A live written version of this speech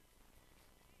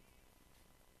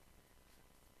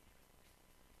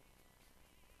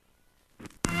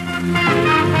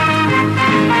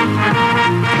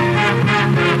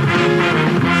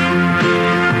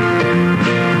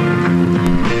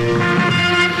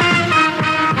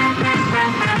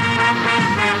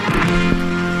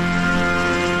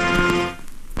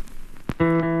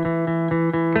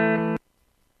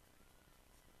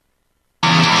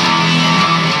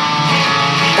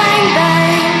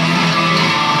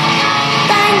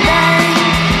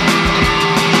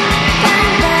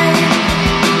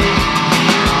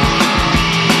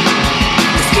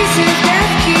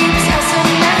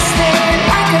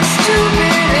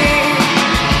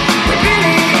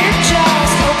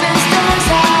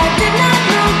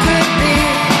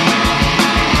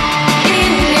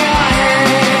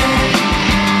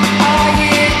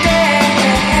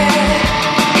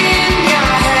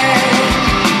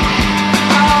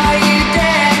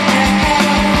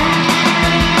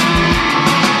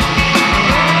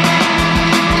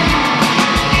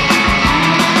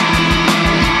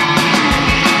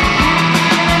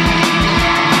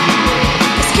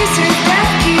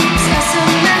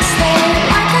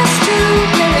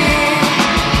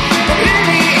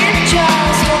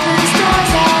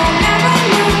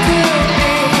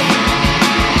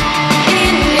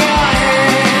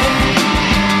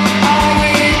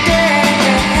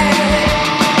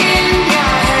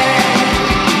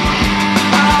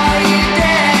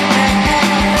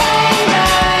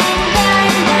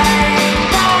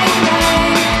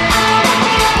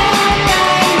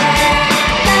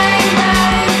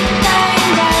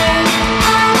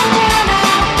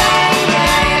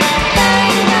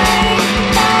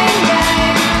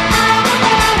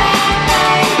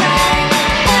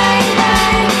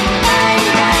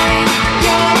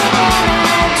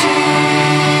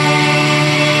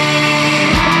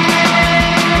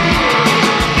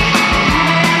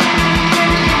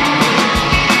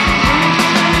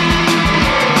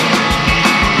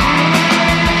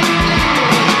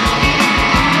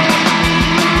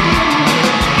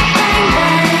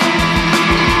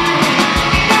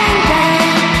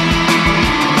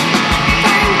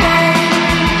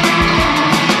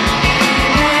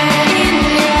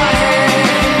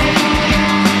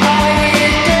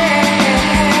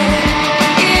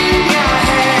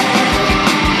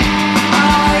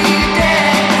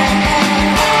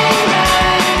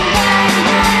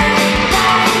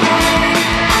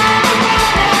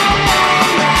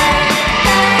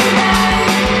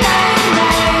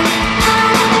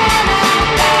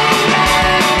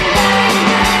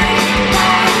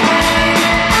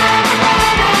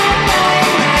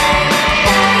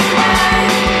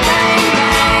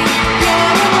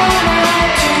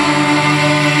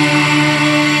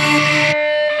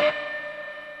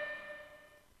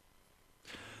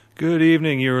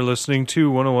evening. You're listening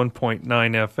to 101.9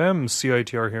 FM,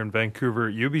 CITR here in Vancouver,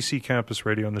 UBC Campus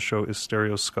Radio, and the show is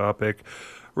Stereoscopic.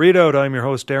 Readout, I'm your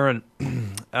host, Darren.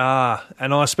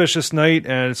 An auspicious night,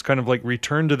 and it's kind of like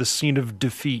return to the scene of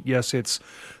defeat. Yes, it's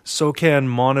SOCAN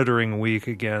monitoring week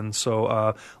again,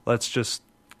 so let's just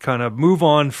kind of move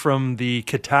on from the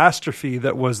catastrophe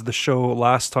that was the show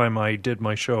last time I did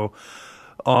my show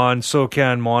on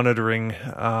SOCAN monitoring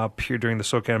during the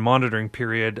SOCAN monitoring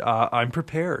period. I'm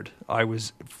prepared. I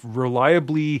was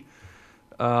reliably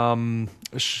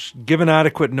given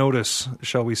adequate notice,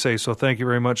 shall we say. So thank you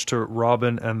very much to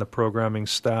Robin and the programming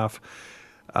staff.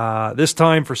 This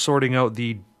time for sorting out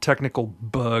the technical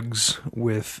bugs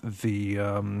with the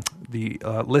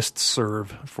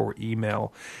listserv for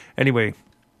email. Anyway,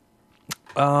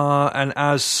 and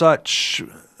as such,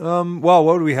 well,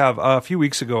 what do we have? A few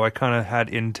weeks ago, I kind of had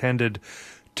intended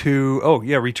to,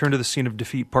 Return to the Scene of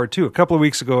Defeat Part 2. A couple of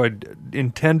weeks ago, I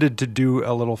intended to do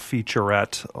a little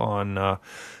featurette on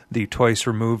the Twice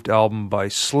Removed album by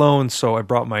Sloan, so I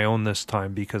brought my own this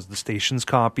time because the station's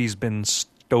copy's been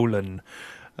stolen.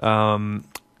 And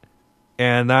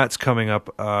that's coming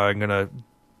up. I'm going to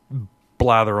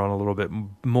blather on a little bit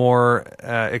more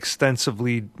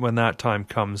extensively when that time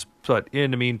comes. But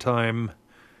in the meantime,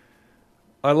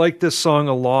 I like this song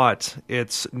a lot.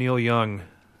 It's Neil Young.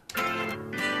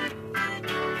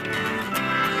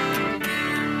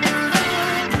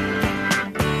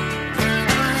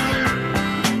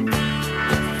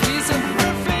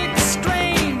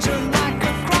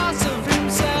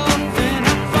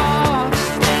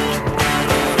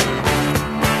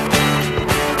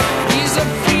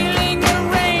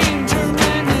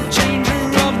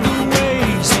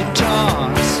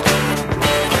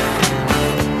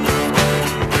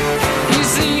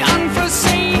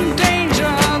 Unforeseen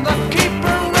danger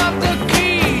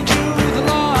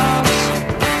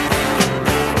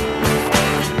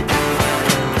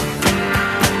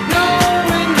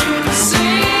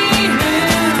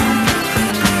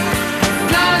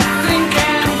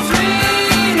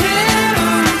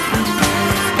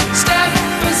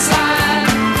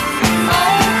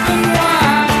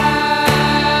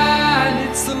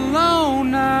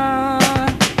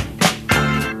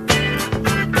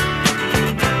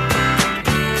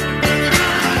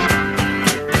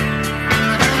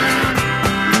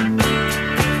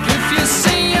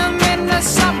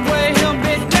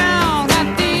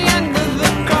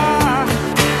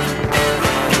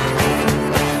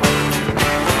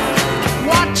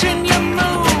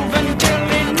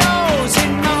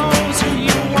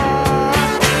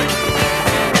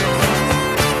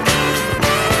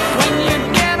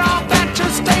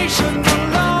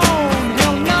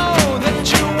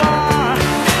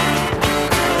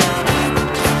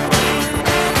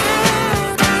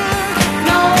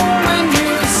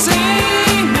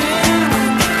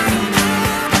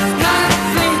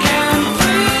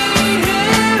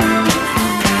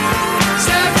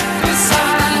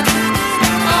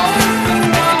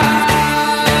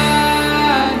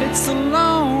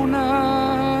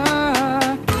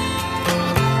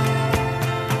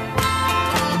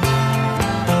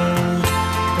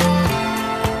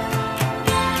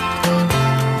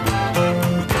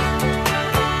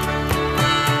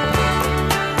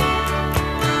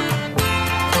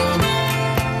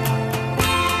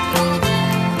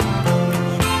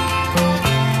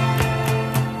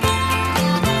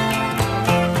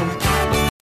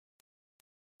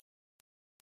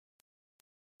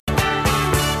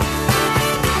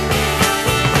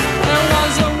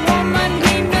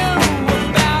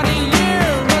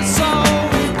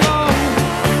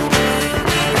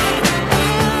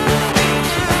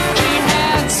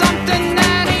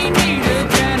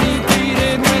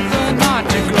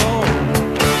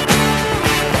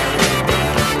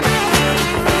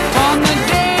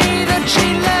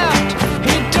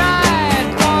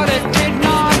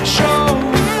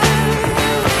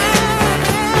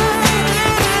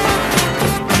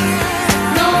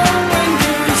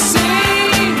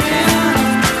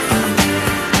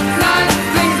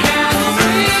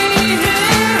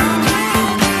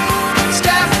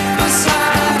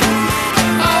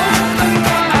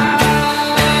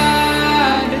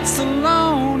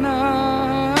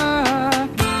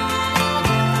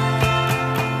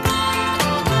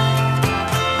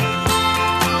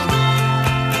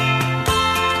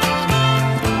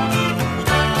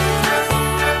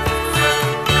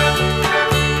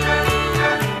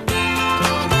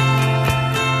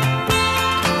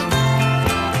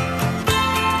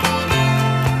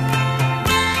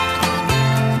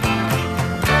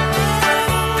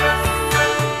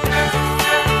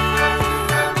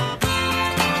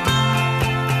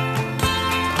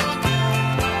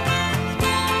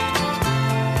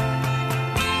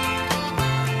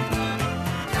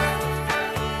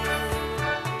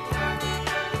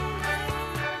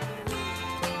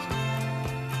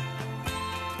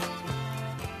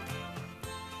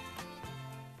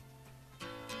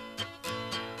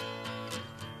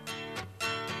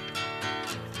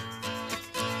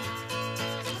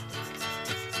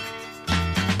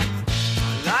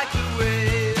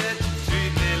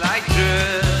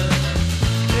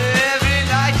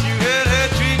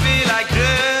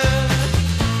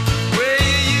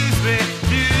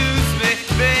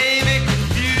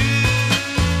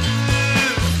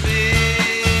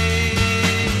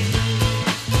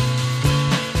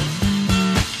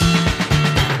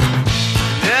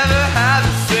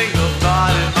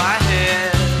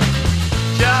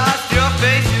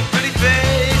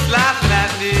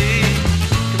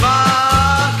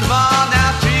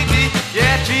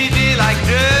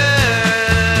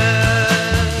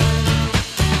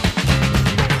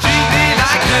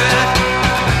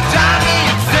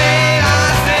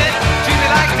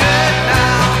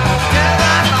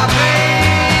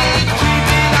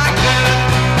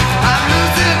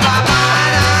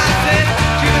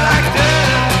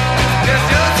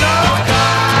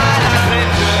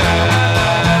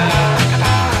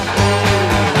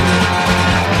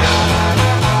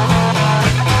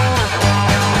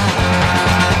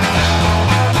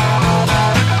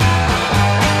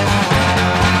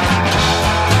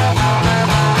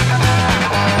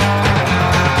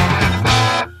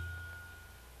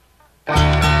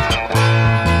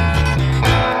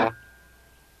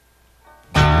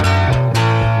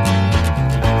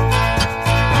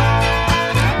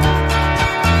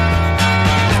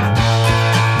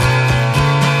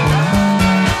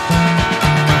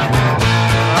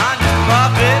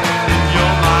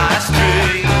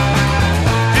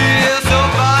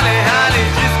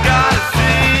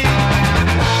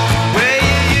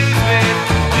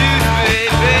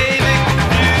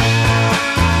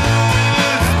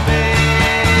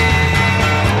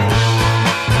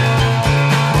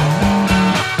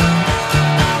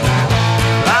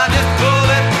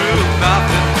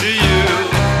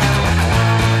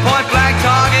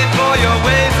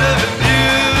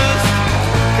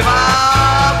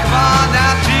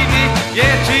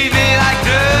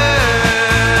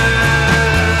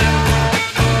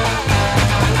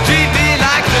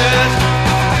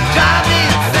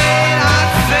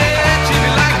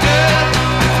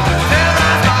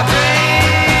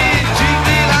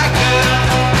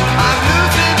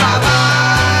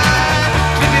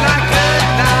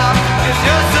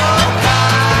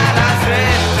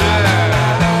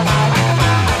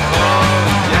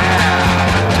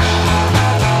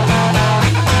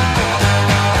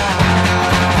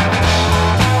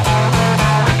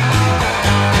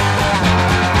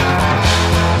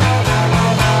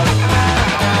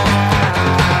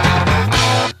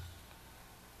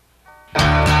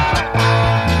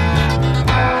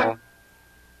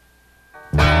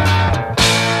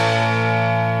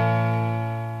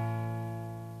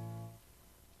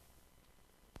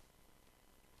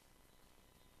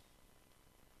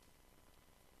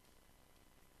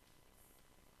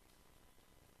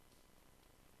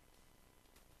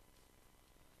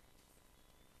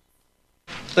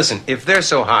Listen, if they're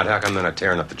so hot, how come they're not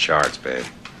tearing up the charts, babe?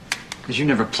 Because you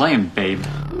never play 'em, babe.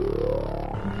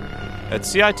 At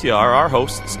CITR, our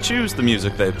hosts choose the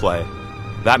music they play.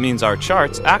 That means our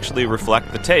charts actually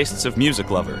reflect the tastes of music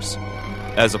lovers,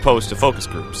 as opposed to focus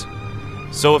groups.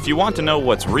 So if you want to know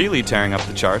what's really tearing up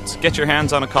the charts, get your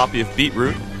hands on a copy of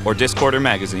Beatroot or Discorder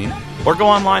magazine, or go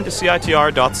online to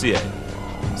CITR.ca.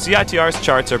 CITR's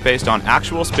charts are based on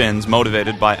actual spins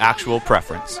motivated by actual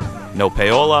preference. No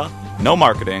payola, no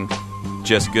marketing,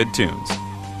 just good tunes.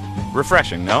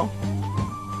 Refreshing, no?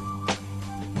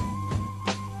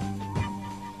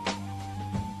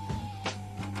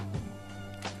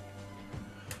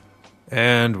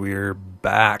 And we're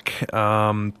back.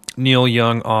 Neil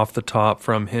Young off the top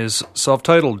from his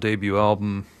self-titled debut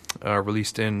album,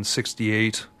 released in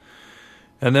 1968,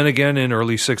 and then again in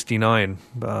early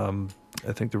 1969.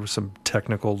 I think there was some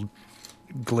technical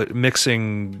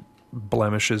mixing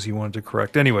blemishes he wanted to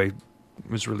correct. Anyway, it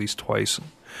was released twice.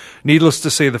 Needless to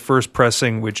say, the first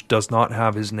pressing, which does not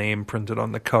have his name printed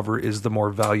on the cover, is the more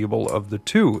valuable of the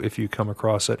two, if you come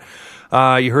across it.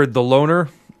 You heard The Loner.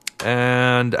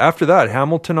 And after that,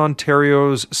 Hamilton,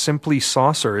 Ontario's Simply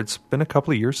Saucer. It's been a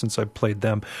couple of years since I played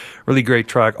them. Really great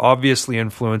track, obviously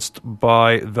influenced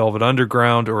by Velvet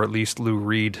Underground, or at least Lou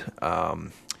Reed.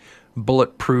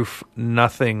 Bulletproof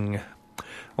Nothing.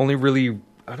 Only really,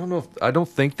 I don't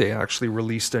think they actually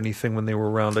released anything when they were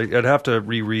around. I'd have to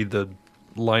reread the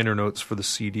liner notes for the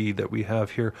CD that we have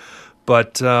here.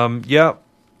 But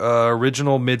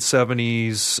original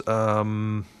mid-70s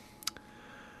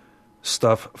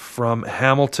stuff from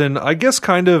Hamilton. I guess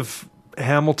kind of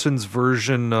Hamilton's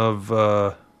version of,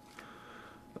 how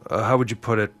would you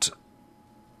put it?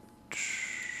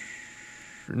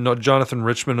 No, Jonathan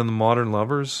Richman and the Modern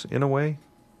Lovers, in a way.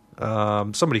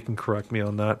 Somebody can correct me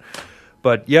on that.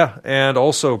 But yeah, and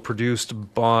also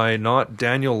produced by not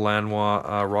Daniel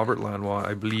Lanois, Robert Lanois,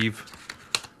 I believe.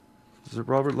 Is it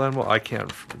Robert Lanois? I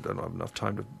don't have enough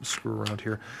time to screw around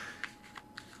here.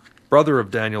 Brother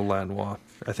of Daniel Lanois.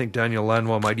 I think Daniel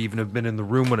Lanois might even have been in the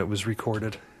room when it was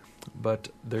recorded. But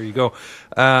there you go.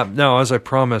 Now, as I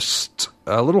promised,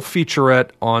 a little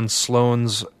featurette on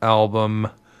Sloan's album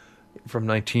from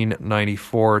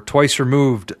 1994, Twice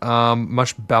Removed.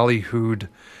 Much ballyhooed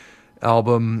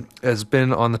album, has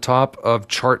been on the top of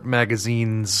Chart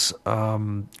Magazine's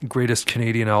greatest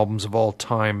Canadian albums of all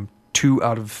time, 2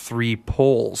 out of 3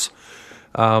 polls.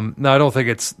 Now, I don't think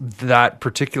it's that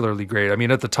particularly great. I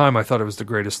mean, at the time, I thought it was the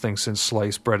greatest thing since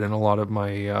sliced bread, and a lot of my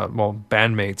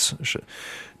bandmates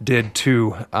did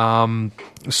too.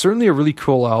 Certainly a really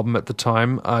cool album at the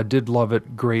time. I did love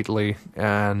it greatly,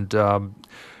 and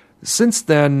since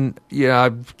then,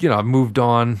 I've moved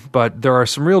on, but there are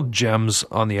some real gems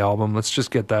on the album. Let's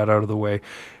just get that out of the way.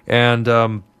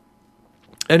 And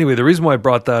anyway, the reason why I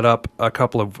brought that up a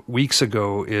couple of weeks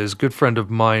ago is a good friend of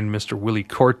mine, Mr. Willie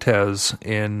Cortez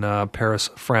in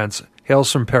Paris, France,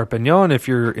 hails from Perpignan. If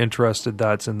you're interested,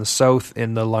 that's in the south,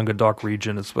 in the Languedoc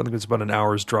region. I think it's about an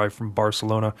hour's drive from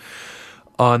Barcelona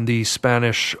on the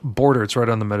Spanish border. It's right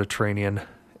on the Mediterranean.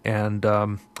 And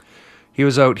he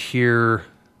was out here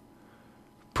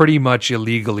pretty much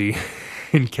illegally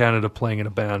in Canada playing in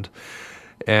a band.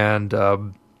 And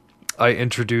I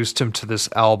introduced him to this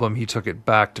album. He took it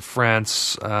back to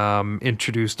France,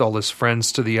 introduced all his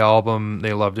friends to the album.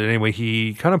 They loved it. Anyway,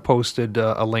 he kind of posted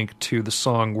a link to the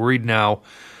song Worried Now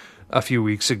a few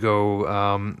weeks ago,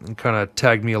 and kind of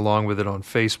tagged me along with it on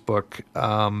Facebook,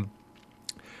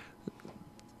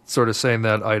 sort of saying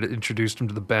that I'd introduced him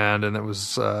to the band, and it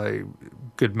was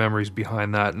good memories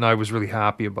behind that, and I was really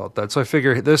happy about that. So I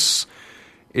figure this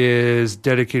is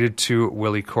dedicated to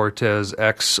Willie Cortez,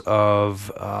 ex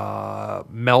of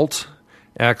Melt,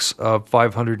 ex of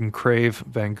 500 and Crave,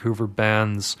 Vancouver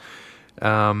bands.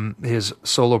 His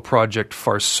solo project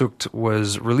Farsucht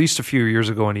was released a few years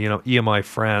ago on EMI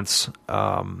France,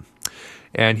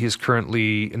 and he's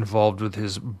currently involved with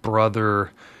his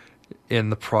brother in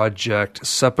the project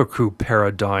Seppuku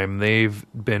Paradigm. They've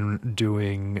been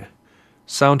doing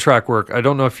soundtrack work. I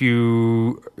don't know if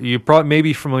you probably may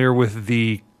be familiar with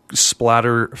the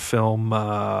splatter film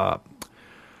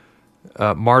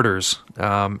Martyrs.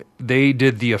 They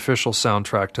did the official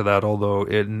soundtrack to that, although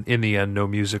in the end no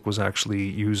music was actually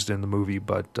used in the movie,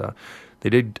 but they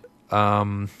did,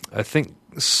 I think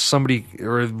somebody,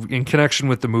 or in connection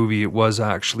with the movie, it was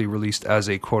actually released as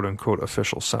a quote-unquote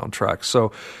official soundtrack.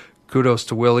 So kudos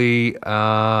to Willie.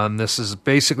 This is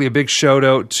basically a big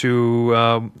shout-out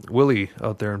to Willie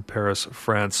out there in Paris,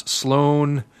 France.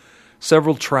 Sloan,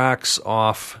 several tracks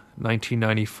off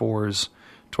 1994's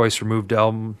Twice Removed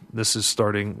album. This is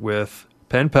starting with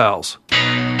Pen Pals.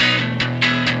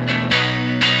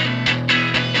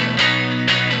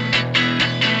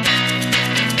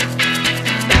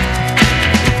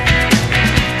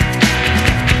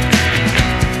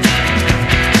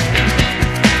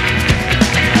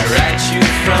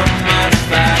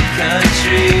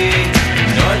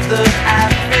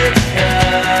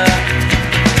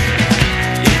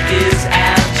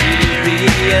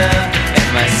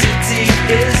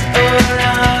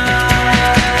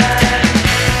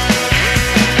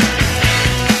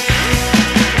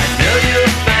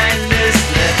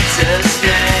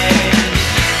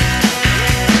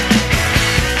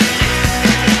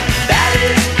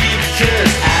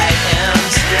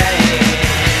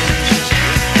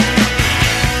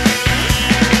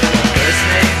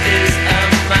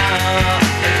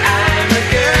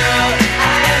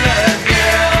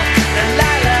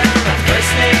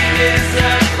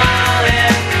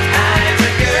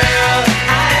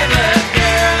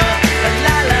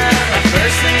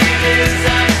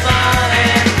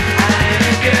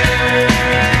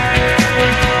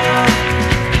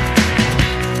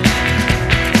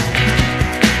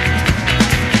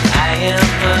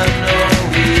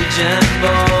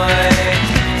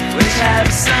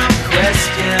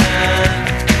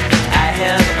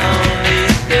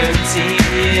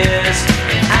 years.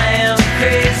 I am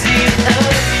crazy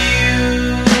of you.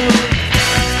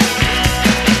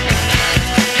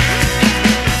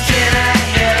 Can I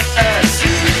have a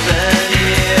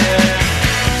souvenir?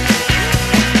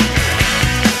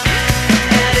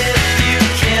 And if you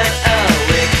can't, a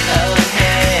wick of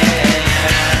hair.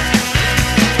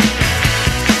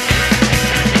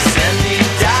 Send me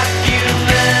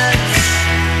documents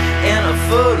and a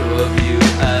photo of you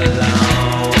alone.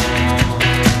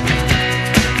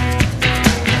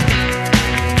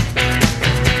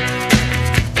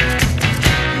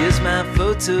 Here's my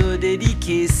photo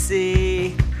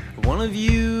dédicacé. One of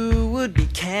you would be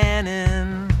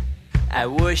canon. I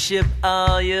worship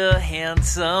all your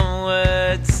handsome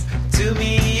words. To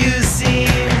me you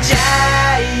seem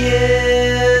giant.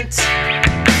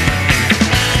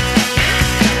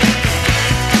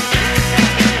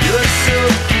 You're so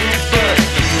cool, but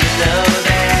you know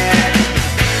that.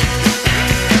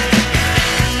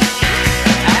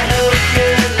 I hope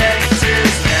your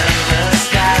letters never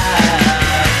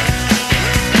stop.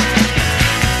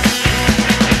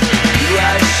 You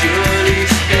are surely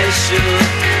special.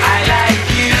 I like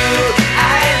you,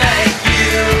 I like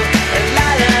you. La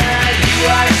la, you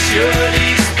are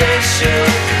surely special.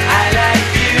 I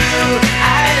like you,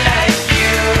 I like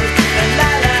you.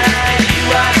 La la, you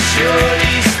are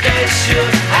surely special.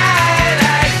 I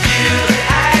like you,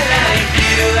 I like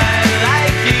you, I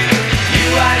like you. You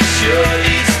are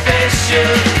surely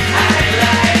special. I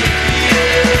like you.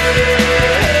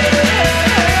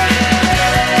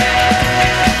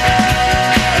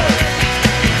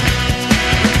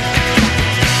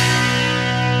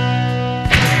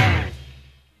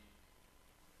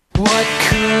 What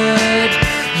could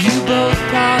you both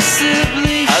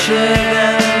possibly share? Other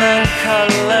than the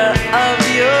color of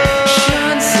your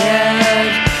Sean said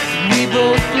we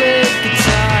both played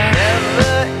guitar.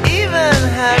 Never even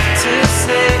have to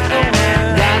say a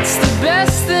word. That's the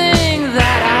best thing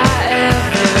that I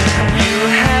ever heard. You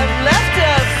have left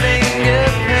a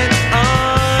fingerprint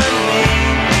on me.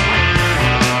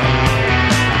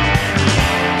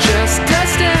 Just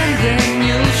dust and then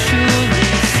you'll surely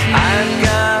see. I've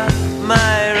got my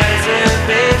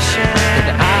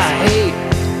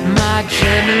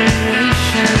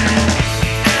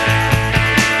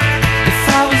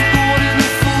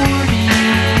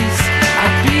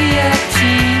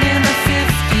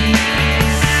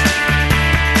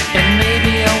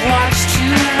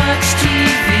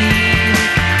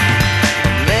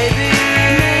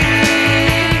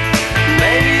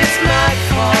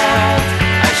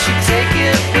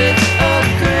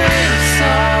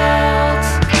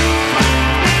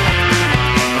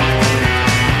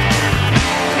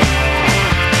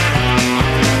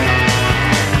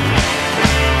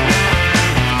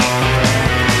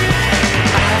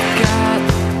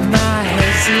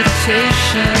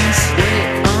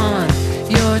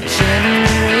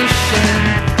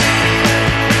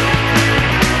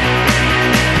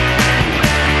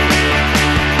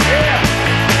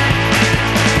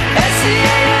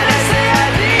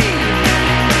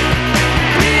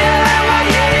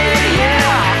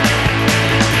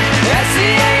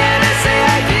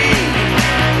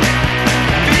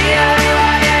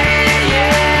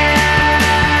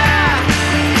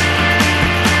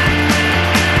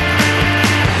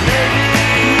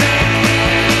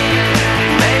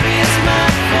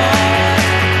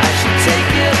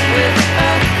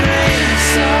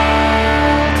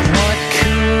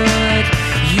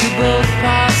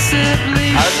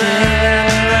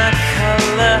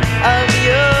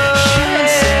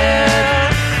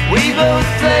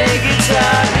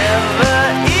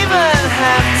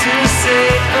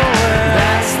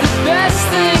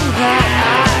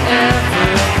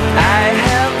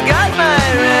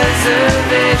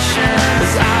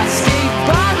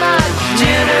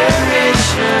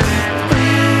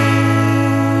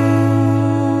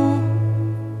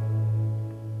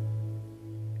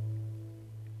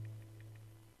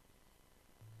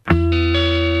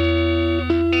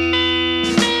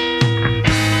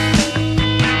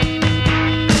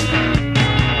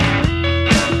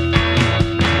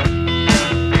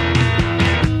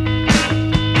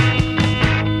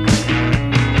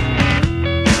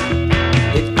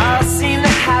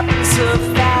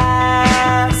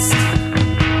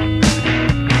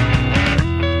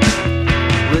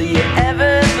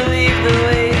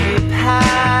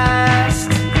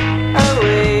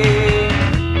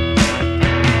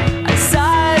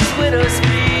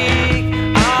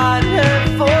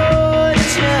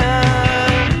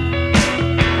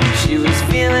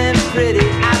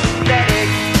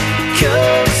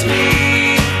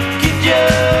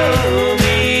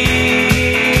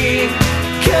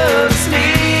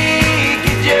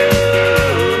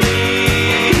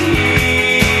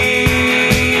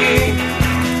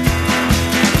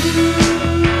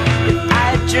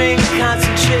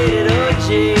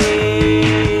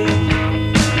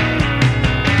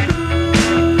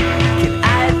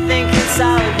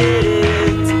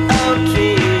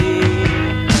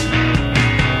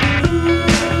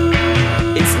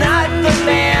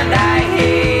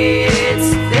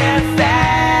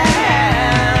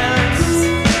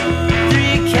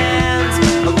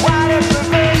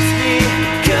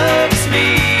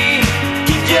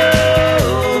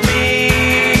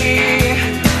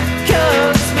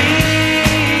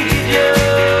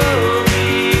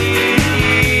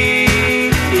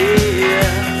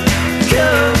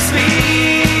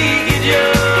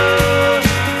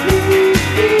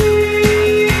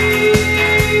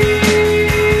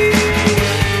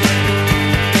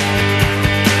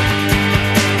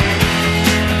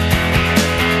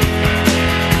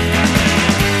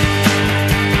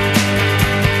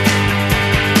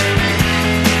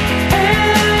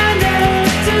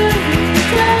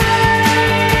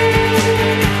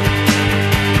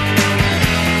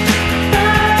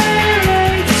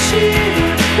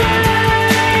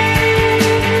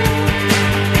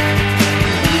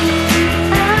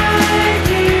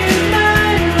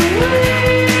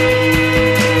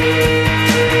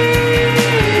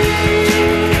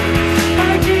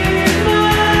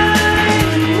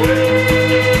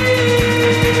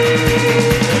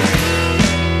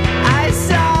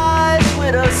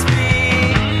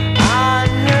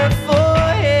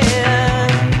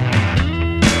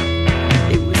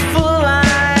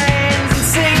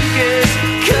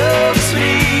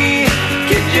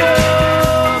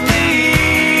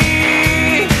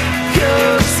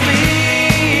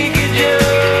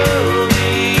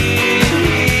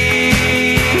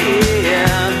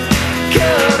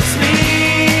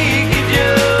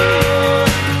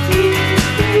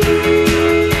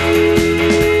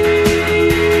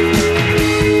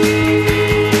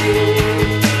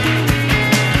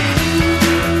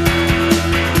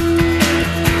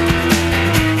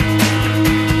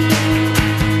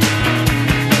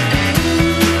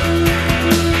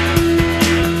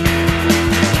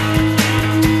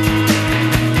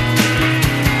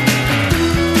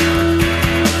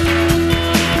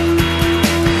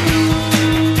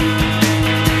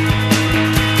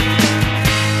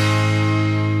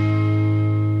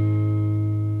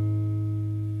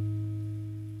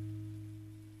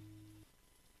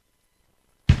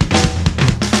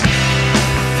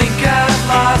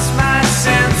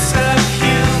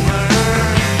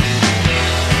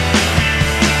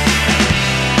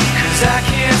 'cause I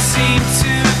can't seem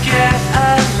to get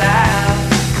a laugh.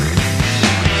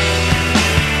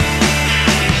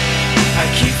 I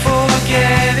keep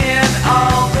forgetting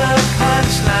all the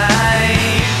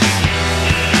punchlines,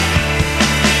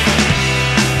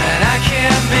 and I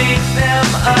can't make them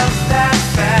up that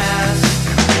fast.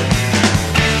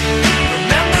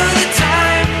 Remember the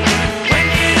time when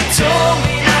you told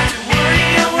me not to worry,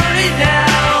 I worry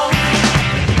now.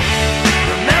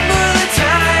 Remember the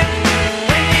time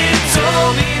when you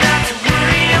told me not to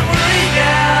worry, I worry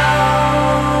now.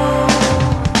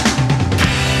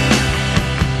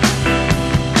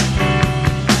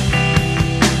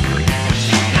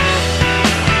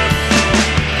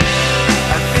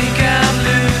 I think I'm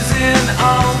losing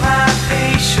all my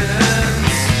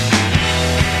patience,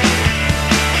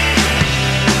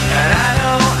 and I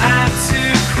know I'm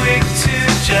too quick to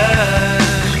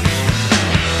judge.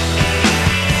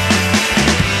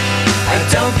 I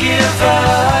don't give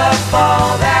up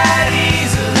all that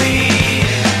easily,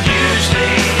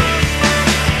 usually,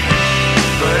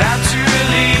 but I'm too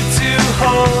relieved to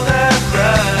hold a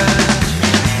grudge.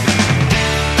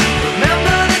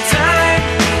 Remember the time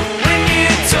when you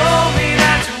told me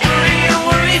not to worry, I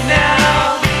worry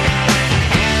now.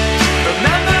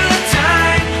 Remember the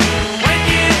time when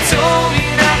you told me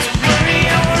not to worry,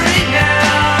 I worry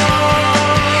now.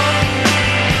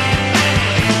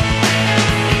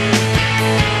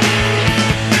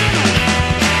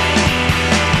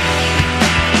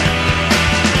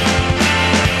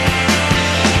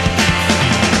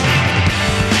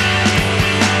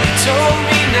 You told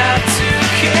me not to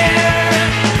care.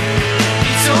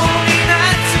 You told me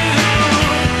not to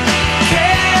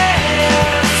care,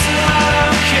 so I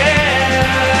don't care.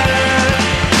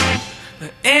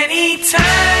 But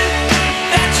anytime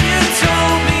that you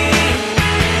told me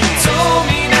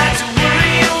not to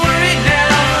worry, I worry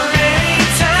now.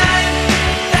 Anytime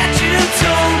that you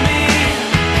told me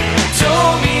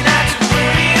not to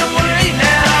worry, I worry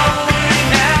now, worry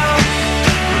now.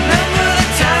 Remember the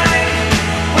time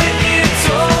when you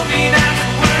told me not to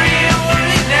worry, I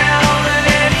worry now. And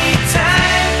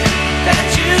anytime that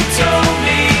you told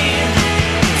me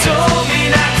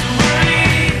not to worry,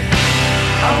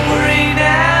 I worry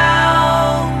now.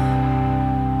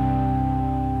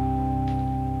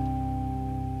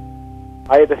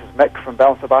 Hi, this is Mick from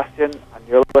Bell Sebastian, and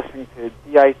you're listening to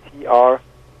DITR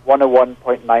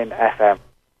 101.9 FM.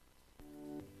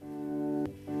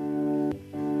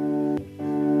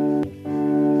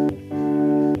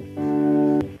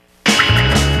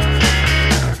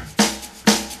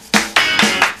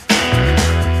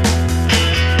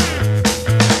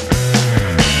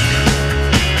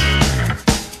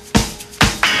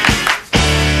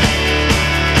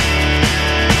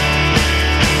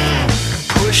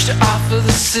 Pushed off of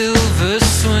the silver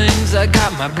swings, I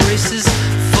got my braces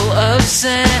full of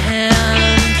sand,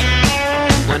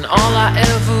 when all I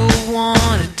ever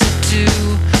wanted to do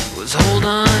was hold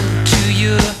on to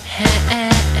your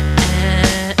hand.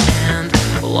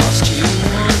 Lost you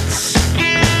once,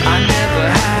 I never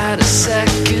had a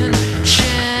second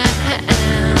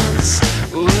chance.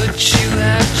 Would you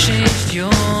have changed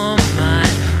your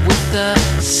mind with a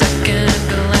second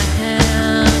glance?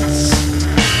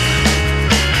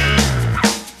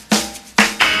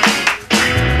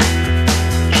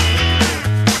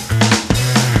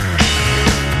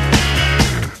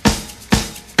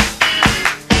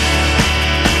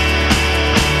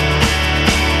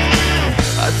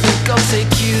 I think I'll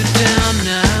take you down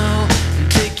now and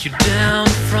take you down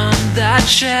from that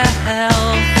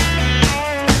shelf.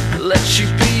 Let you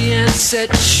be and set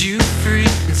you free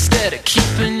instead of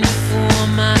keeping you for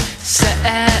myself.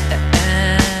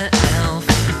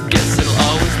 Guess it'll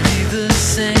always be the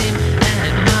same, and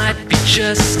it might be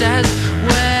just as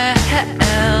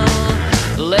well.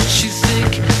 Let you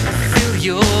think, feel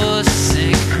your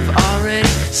sink. I've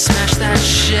already smashed that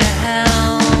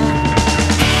shell.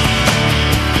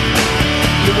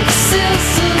 You're still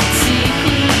so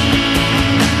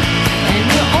and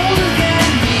you're older than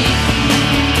me.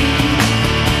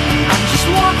 I'm just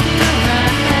walking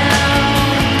around.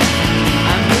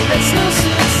 I know that's no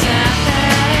success.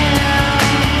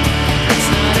 It's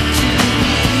not up to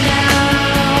me now.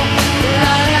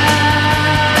 La, la.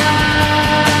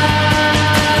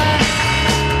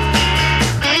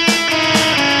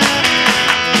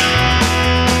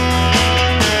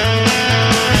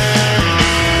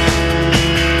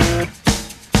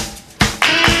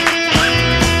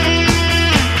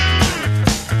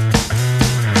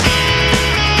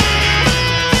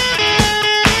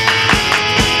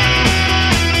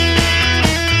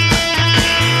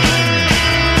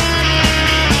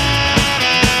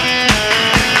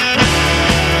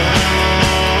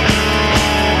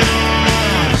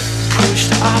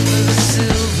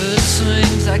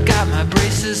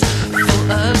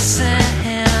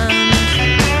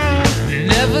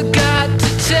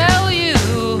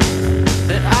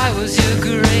 was your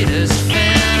greatest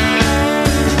fan.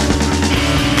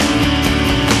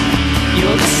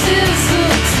 You're the sizzle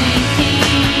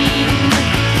team,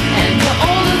 and you're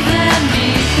older than me.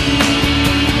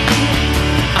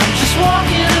 I'm just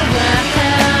walking around.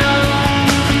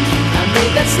 I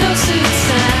made that snowsuit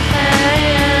sound.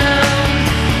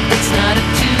 It's not up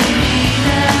to me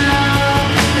now.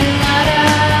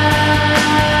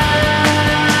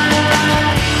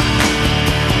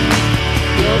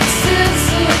 You're the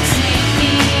sizzle team,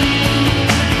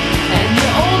 and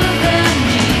you're older than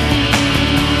me.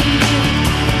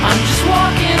 I'm just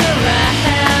walking around.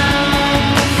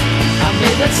 I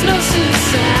made that snowsuit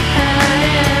sound.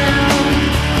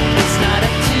 It's not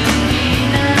up to me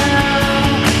now.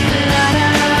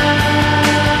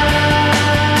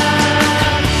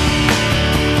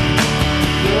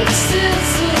 You're the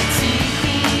sizzle team,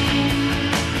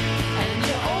 and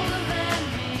you're older than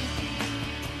me.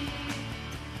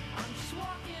 I'm just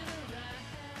walking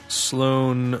around.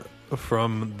 Sloan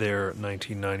from their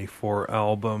 1994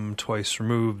 album Twice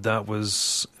Removed. That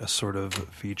was a sort of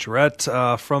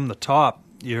featurette. From the top,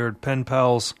 you heard Pen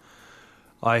Pals,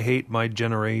 I Hate My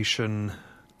Generation,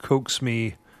 Coax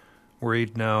Me,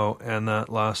 Worried Now, and that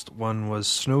last one was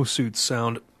Snowsuit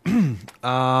Sound. Pen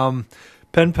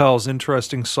Pals,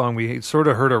 interesting song. We sort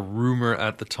of heard a rumor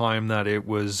at the time that it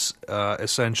was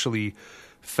essentially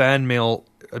fan mail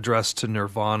addressed to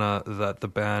Nirvana that the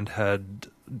band had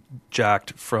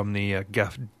jacked from the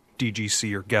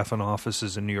DGC or Geffen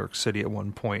offices in New York City at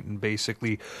one point, and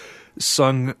basically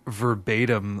sung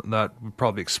verbatim. That would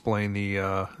probably explain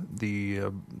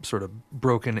the sort of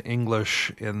broken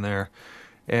English in there,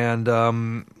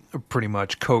 and pretty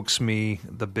much Coax Me,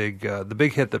 the big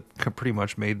hit that pretty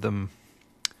much made them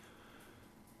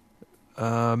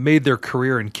made their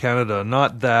career in Canada.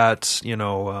 Not that,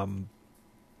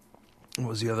 what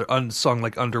was the other song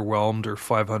like Underwhelmed or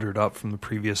 500 Up from the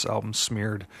previous album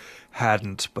Smeared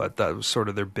hadn't, but that was sort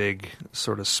of their big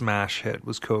sort of smash hit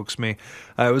was Coax Me.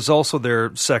 It was also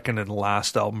their second and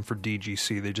last album for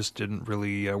DGC. They just didn't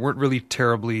really weren't really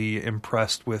terribly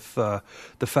impressed with the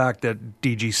fact that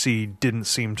DGC didn't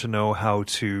seem to know how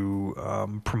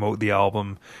to promote the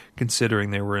album,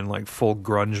 considering they were in like full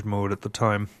grunge mode at the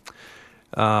time.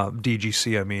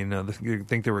 DGC, I mean, I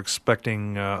think they were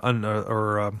expecting, I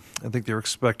think they were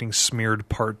expecting Smeared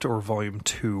Part or Volume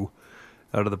 2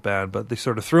 out of the band, but they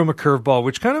sort of threw him a curveball,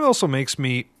 which kind of also makes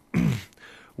me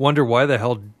wonder why the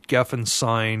hell Geffen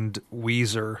signed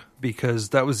Weezer, because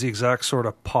that was the exact sort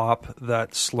of pop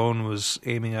that Sloan was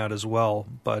aiming at as well,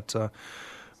 but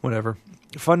whatever.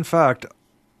 Fun fact,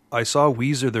 I saw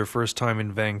Weezer their first time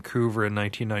in Vancouver in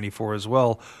 1994 as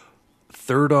well.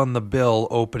 Third on the bill,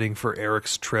 opening for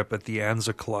Eric's Trip at the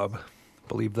Anza Club.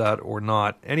 Believe that or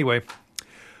not. Anyway,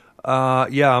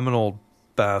 yeah, I'm an old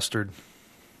bastard.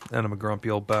 And I'm a grumpy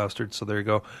old bastard, so there you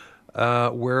go.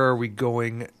 Where are we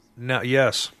going now?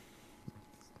 Yes.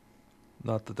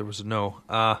 Not that there was a no.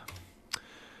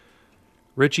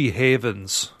 Richie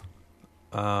Havens.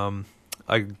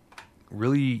 I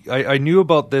knew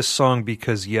about this song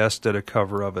because Yes did a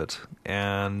cover of it,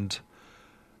 and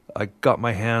I got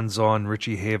my hands on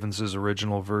Richie Havens'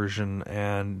 original version,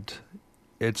 and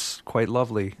it's quite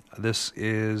lovely. This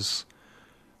is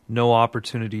No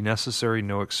Opportunity Necessary,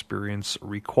 No Experience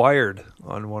Required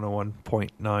on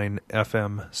 101.9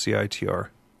 FM CITR.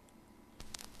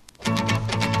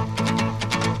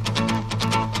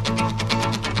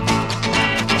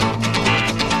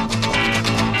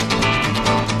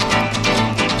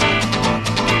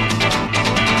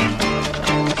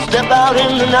 Step out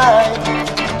in the night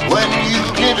when you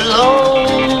get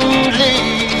lonely.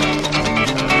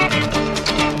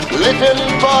 Listen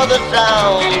for the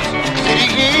sounds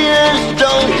city ears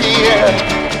don't hear.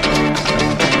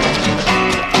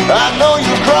 I know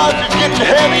your cross is getting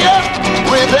heavier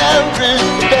with every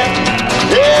step,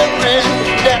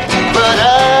 but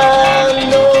I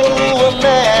know a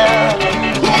man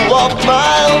who walked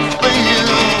miles for you.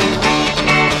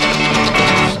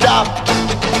 Stop,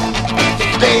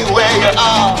 stay where you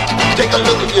are. Take a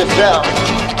look at yourself.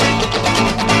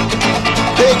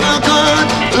 Take a good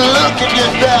look at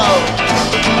yourself.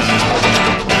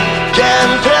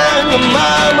 Can't tell your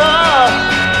mama,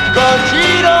 'cause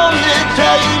she'd only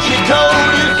tell you she told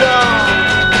you so.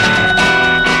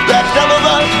 That some of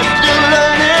us are still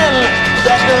learning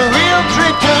that the real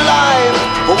trick to life,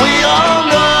 we all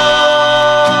know.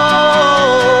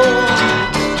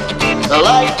 The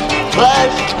light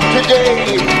flashed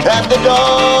today at the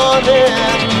dawning.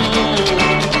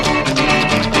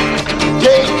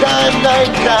 Daytime,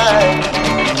 nighttime,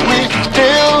 we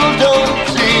still don't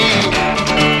see.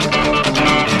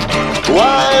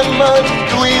 Why must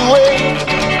we wait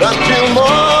until morning.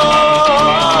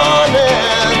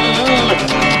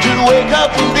 To wake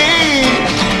up and be,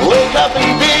 wake up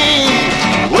and be,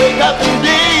 wake up and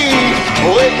be,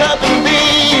 wake up and be,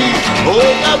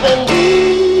 wake up and be.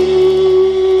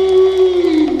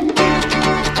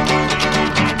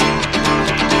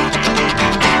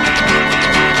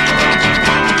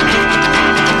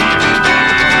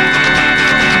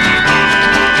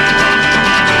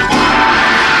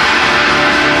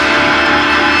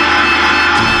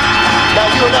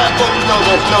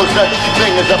 There's no such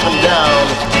thing as up and down.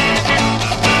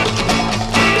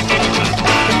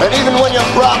 And even when your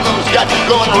problems got you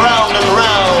going round and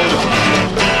round,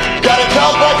 gotta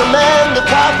talk like a man to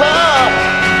Papa,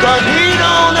 'cause he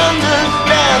don't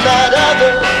understand that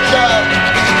other stuff.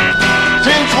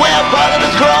 Since we're part of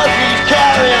the cross he's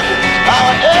carrying,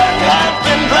 our earth has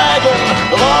been dragging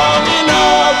long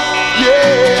enough,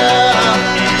 yeah.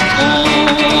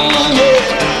 Yeah.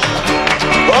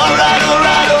 Alright,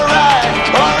 alright, alright.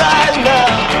 Alright now,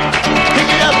 pick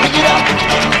it up,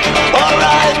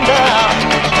 alright now,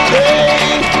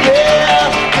 hey, yeah,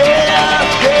 yeah,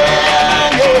 yeah,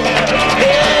 yeah,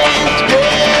 hey,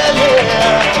 yeah,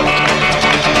 yeah,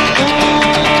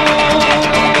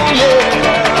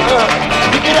 yeah,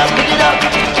 pick it up, pick it up,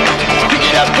 pick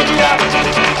it up, pick it up,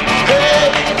 hey,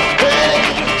 hey,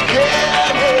 yeah,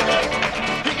 yeah,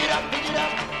 pick it up, pick it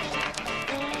up.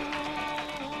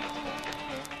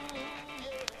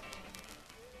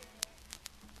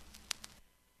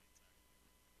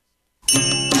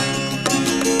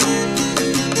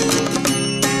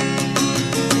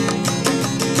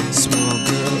 Small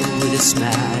girl with a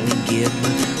smile and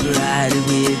gibber, riding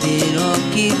with an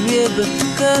orchid river,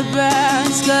 cut brown,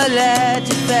 scarlet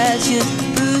to fashion,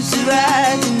 Bruce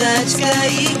rides the night sky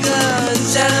eagles,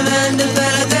 salamander,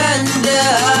 Falaganda,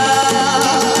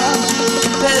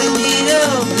 Palomino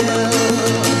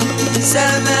blue,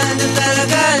 salamander,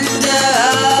 Falaganda,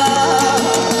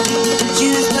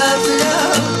 choose buffalo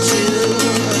true,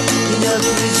 in a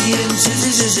Parisian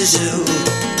zoo.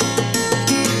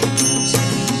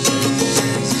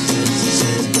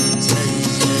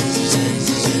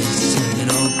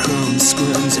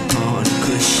 Squirms upon a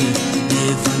cushion,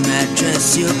 liver mattress,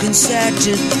 silk and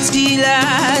satin, steel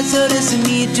eyes, so does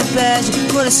need to passion,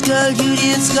 for a skull,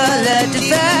 beauty and scarlet to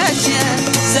fashion,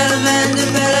 salamander,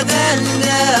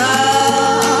 Falaganda,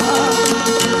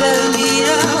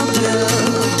 Palomino blue,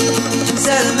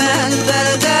 salamander,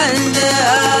 Falaganda,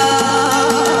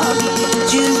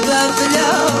 choose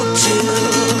buffalo true,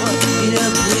 in a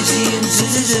Parisian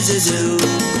zoo.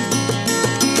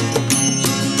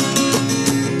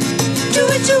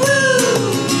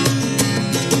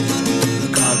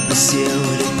 Copper seal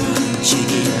with a punch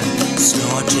again,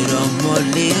 slaughtered on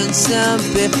Morley and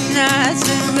Stumpy, nice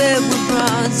and red with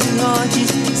bronze and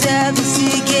oranges, seven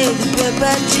sea gave the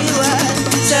Perpetua,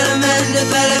 salamander,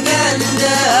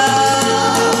 Falaganda,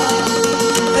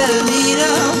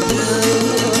 Palomino blue,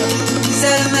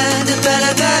 salamander,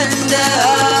 Falaganda,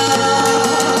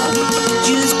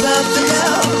 choose buffalo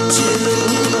too,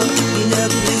 in a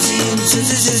Parisian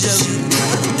zoo.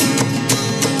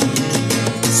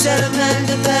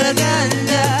 Salamander,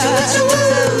 Falaganda,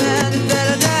 salamander,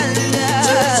 Falaganda,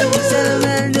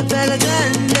 salamander,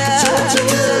 Falaganda,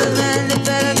 salamander,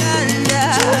 Falaganda,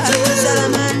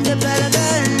 salamander,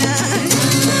 Falaganda.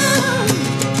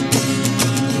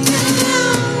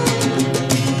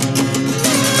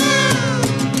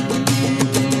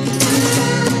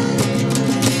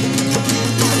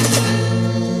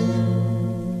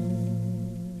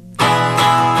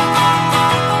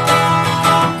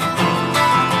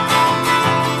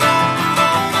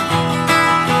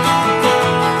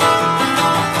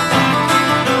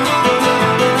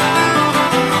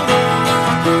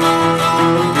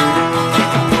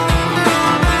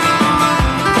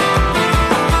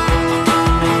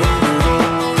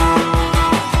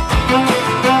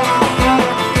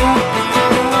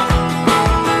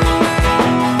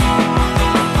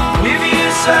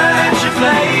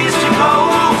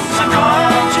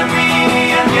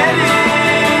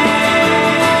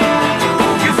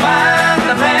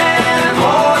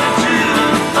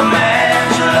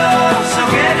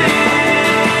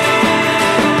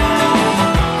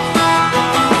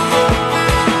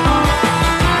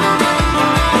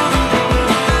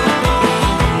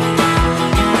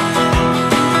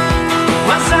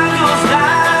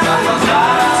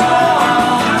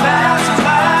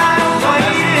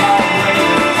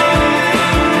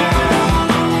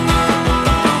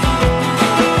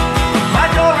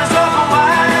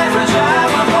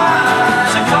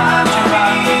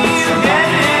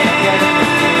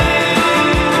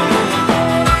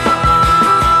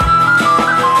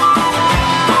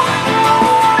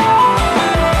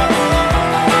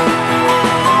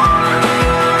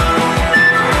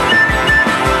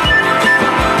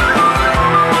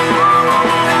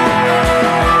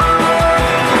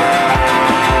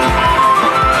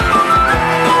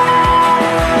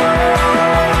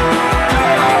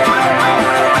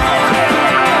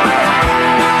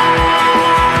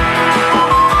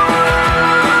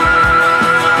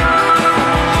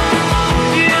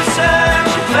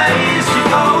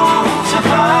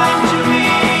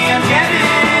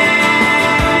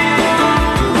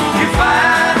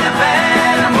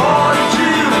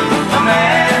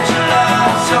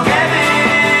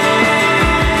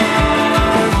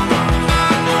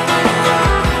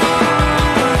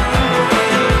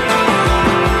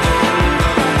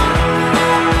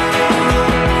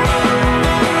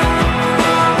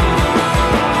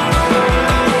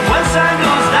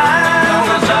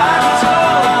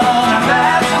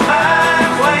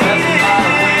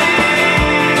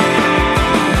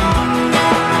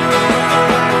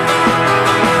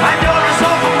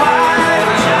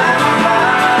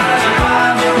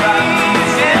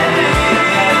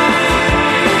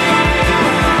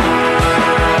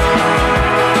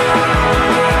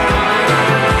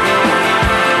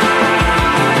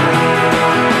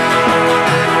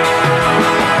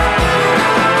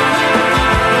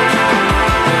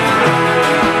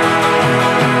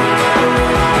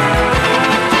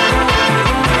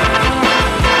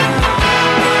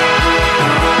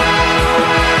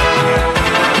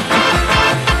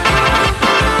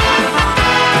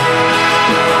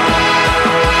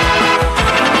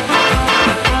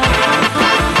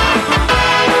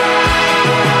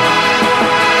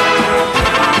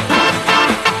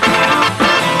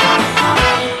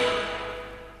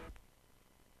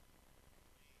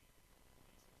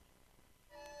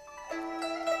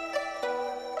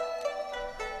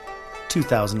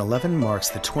 2011 marks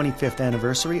the 25th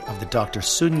anniversary of the Dr.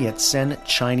 Sun Yat-sen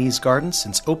Chinese Garden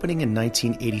since opening in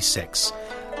 1986.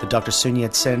 The Dr. Sun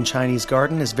Yat-sen Chinese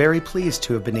Garden is very pleased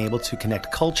to have been able to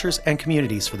connect cultures and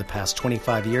communities for the past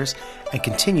 25 years and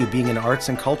continue being an arts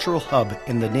and cultural hub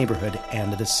in the neighborhood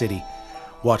and the city.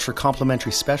 Watch for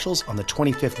complimentary specials on the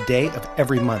 25th day of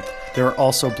every month. There are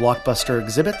also blockbuster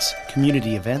exhibits,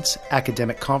 community events,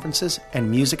 academic conferences,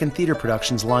 and music and theater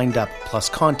productions lined up, plus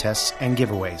contests and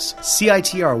giveaways.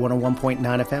 CITR 101.9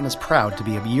 FM is proud to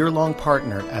be a year-long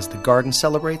partner as the Garden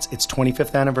celebrates its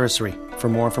 25th anniversary. For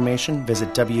more information,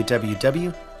 visit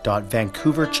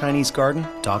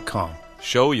www.vancouverchinesegarden.com.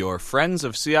 Show your Friends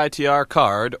of CITR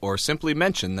card or simply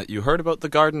mention that you heard about the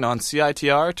garden on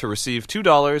CITR to receive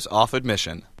 $2 off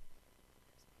admission.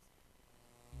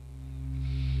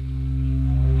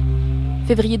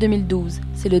 Février 2012,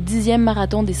 c'est le 10e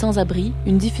marathon des sans-abri,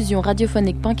 une diffusion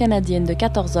radiophonique pan-canadienne de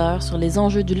 14 heures sur les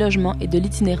enjeux du logement et de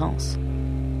l'itinérance.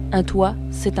 Un toit,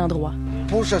 c'est un droit.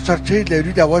 Pour se sortir de la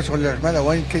rue, d'avoir son logement,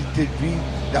 d'avoir une qualité de vie,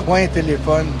 d'avoir un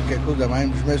téléphone, quelque chose de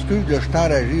même. Je m'excuse, là, je suis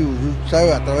enragé aux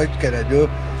auditeurs à travers du Canada.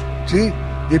 Tu sais,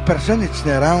 des personnes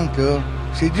itinérantes, là,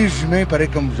 c'est des humains pareils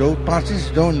comme vous autres.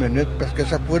 Pensez-y donc une minute, parce que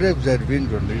ça pourrait vous arriver une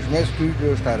journée. Je m'excuse, là,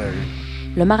 je suis enragé.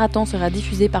 Le marathon sera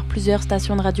diffusé par plusieurs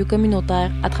stations de radio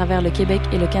communautaires à travers le Québec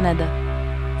et le Canada.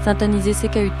 Syntonisez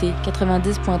CKUT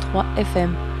 90.3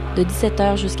 FM de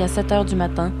 17h jusqu'à 7h du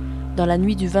matin dans la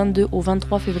nuit du 22 au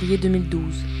 23 février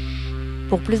 2012.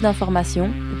 Pour plus d'informations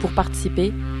ou pour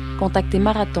participer, contactez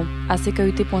Marathon à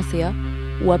ckut.ca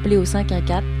ou appelez au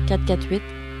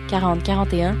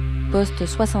 514-448-4041, poste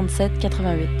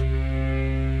 6788.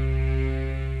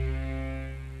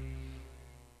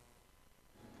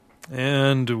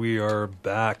 And we are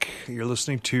back. You're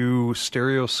listening to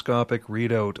Stereoscopic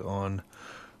Readout on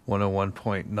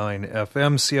 101.9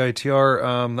 FM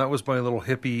CITR. That was my little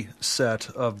hippie set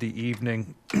of the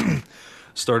evening.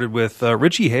 Started with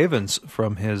Richie Havens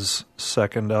from his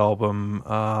second album,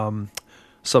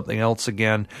 Something Else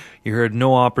Again. You heard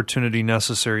No Opportunity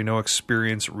Necessary, No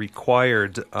Experience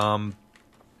Required. I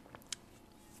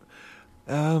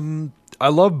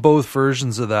love both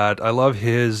versions of that. I love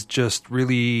his just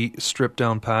really stripped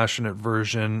down, passionate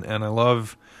version, and I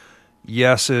love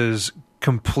Yes's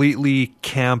completely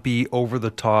campy,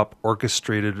 over-the-top,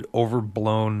 orchestrated,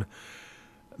 overblown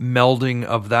melding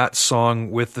of that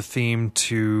song with the theme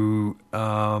to,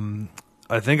 I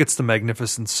think it's the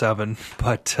Magnificent Seven,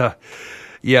 but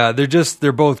yeah,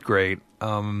 they're both great.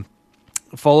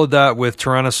 Followed that with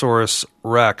Tyrannosaurus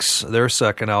Rex, their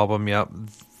second album. Yeah,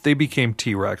 they became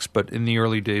T-Rex, but in the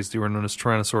early days they were known as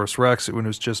Tyrannosaurus Rex. It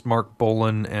was just Mark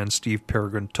Bolan and Steve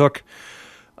Peregrine Took.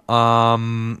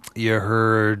 You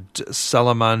heard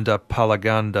Salamanda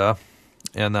Palaganda,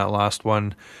 and that last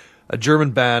one, a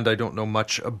German band I don't know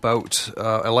much about,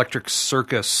 Electric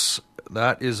Circus.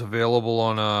 That is available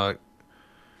on a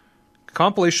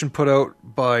compilation put out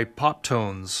by Pop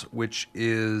Tones, which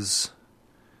was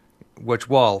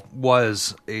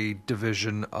a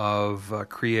division of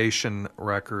Creation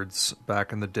Records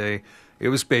back in the day. It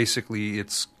was basically,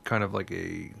 it's kind of like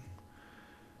a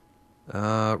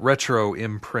retro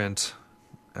imprint,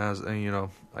 as I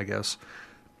guess.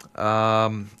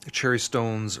 Cherry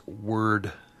Stone's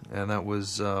Word, and that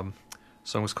was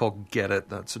song was called Get It.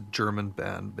 That's a German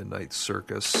band, Midnight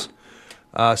Circus.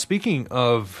 Speaking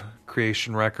of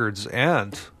Creation Records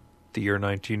and the year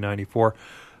 1994,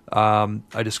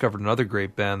 I discovered another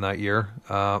great band that year,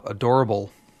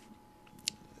 Adorable.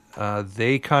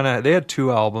 They had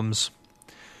two albums.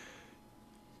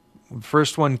 The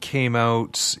first one came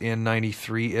out in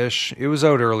 93-ish. It was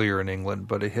out earlier in England,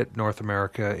 but it hit North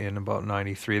America in about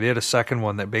 93. They had a second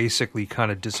one that basically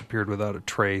kind of disappeared without a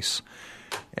trace.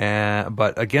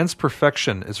 But Against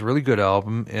Perfection is a really good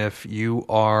album. If you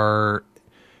are...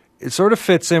 It sort of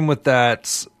fits in with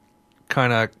that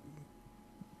kind of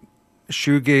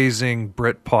shoegazing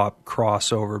Britpop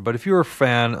crossover. But if you're a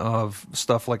fan of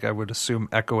stuff like, I would assume,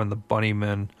 Echo and the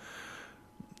Bunnymen,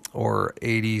 or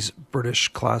 80s British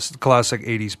classic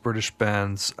 80s British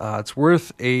bands, it's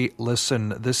worth a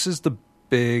listen. This is the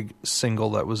big single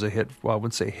that was a hit. Well, I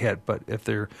wouldn't say hit, but if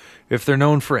they're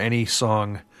known for any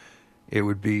song, it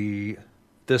would be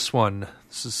this one.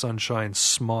 This is Sunshine's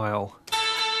Smile.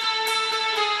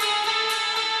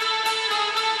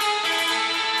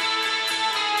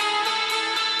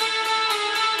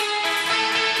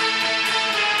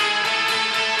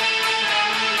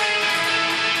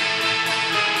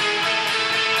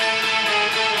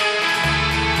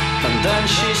 Then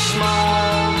she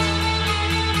smiled,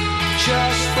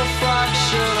 just the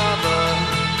fraction of a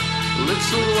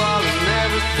little while, and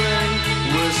everything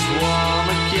was warm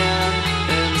again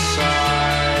inside.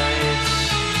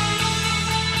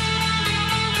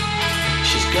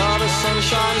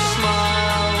 sunshine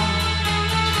smile,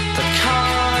 the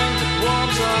kind that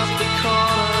warms up the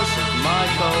corners of my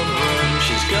cold room.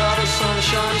 She's got a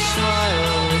sunshine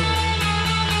smile,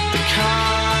 the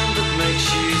kind that makes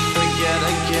you forget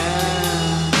again.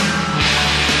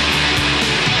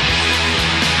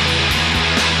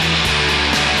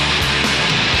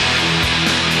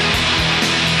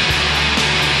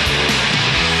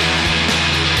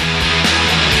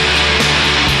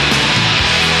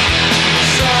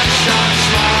 Sunshine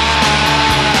smile,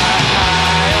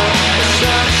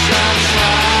 sunshine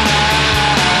smile,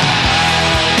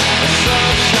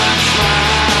 sunshine smile,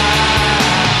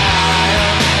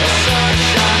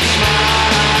 sunshine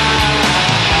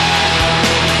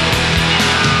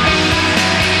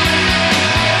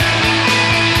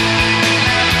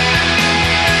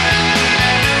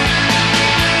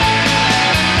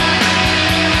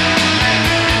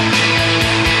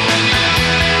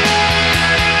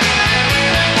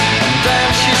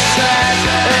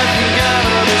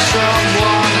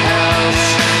someone else,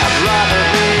 I'd rather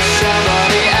be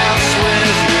somebody else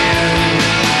with you.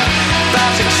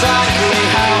 That's exactly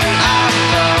how I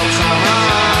felt.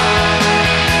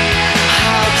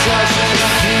 How does it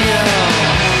feel?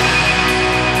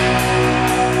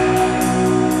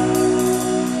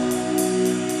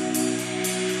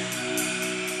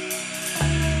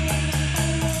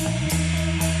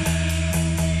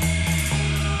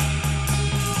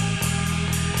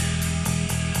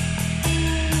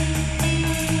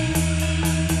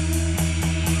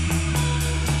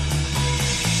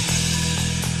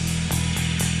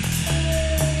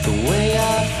 The way I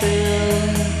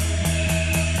feel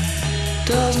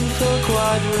doesn't feel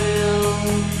quite real.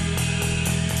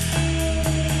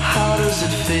 How does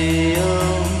it feel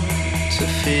to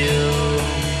feel?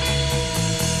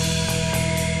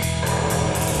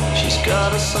 She's got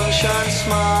a sunshine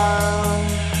smile,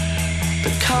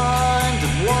 the kind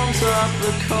that warms up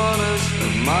the corners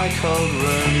of my cold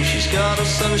room. She's got a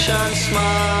sunshine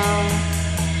smile,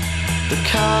 the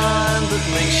kind that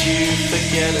makes you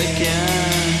forget again.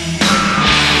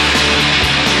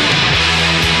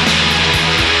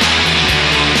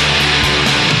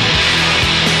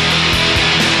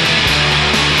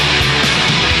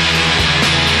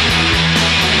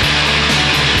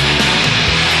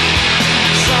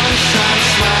 Sunshine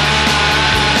smile,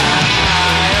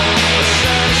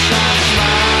 sunshine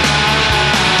smile,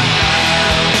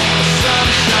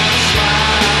 sunshine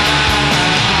smile,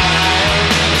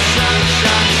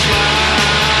 sunshine smile.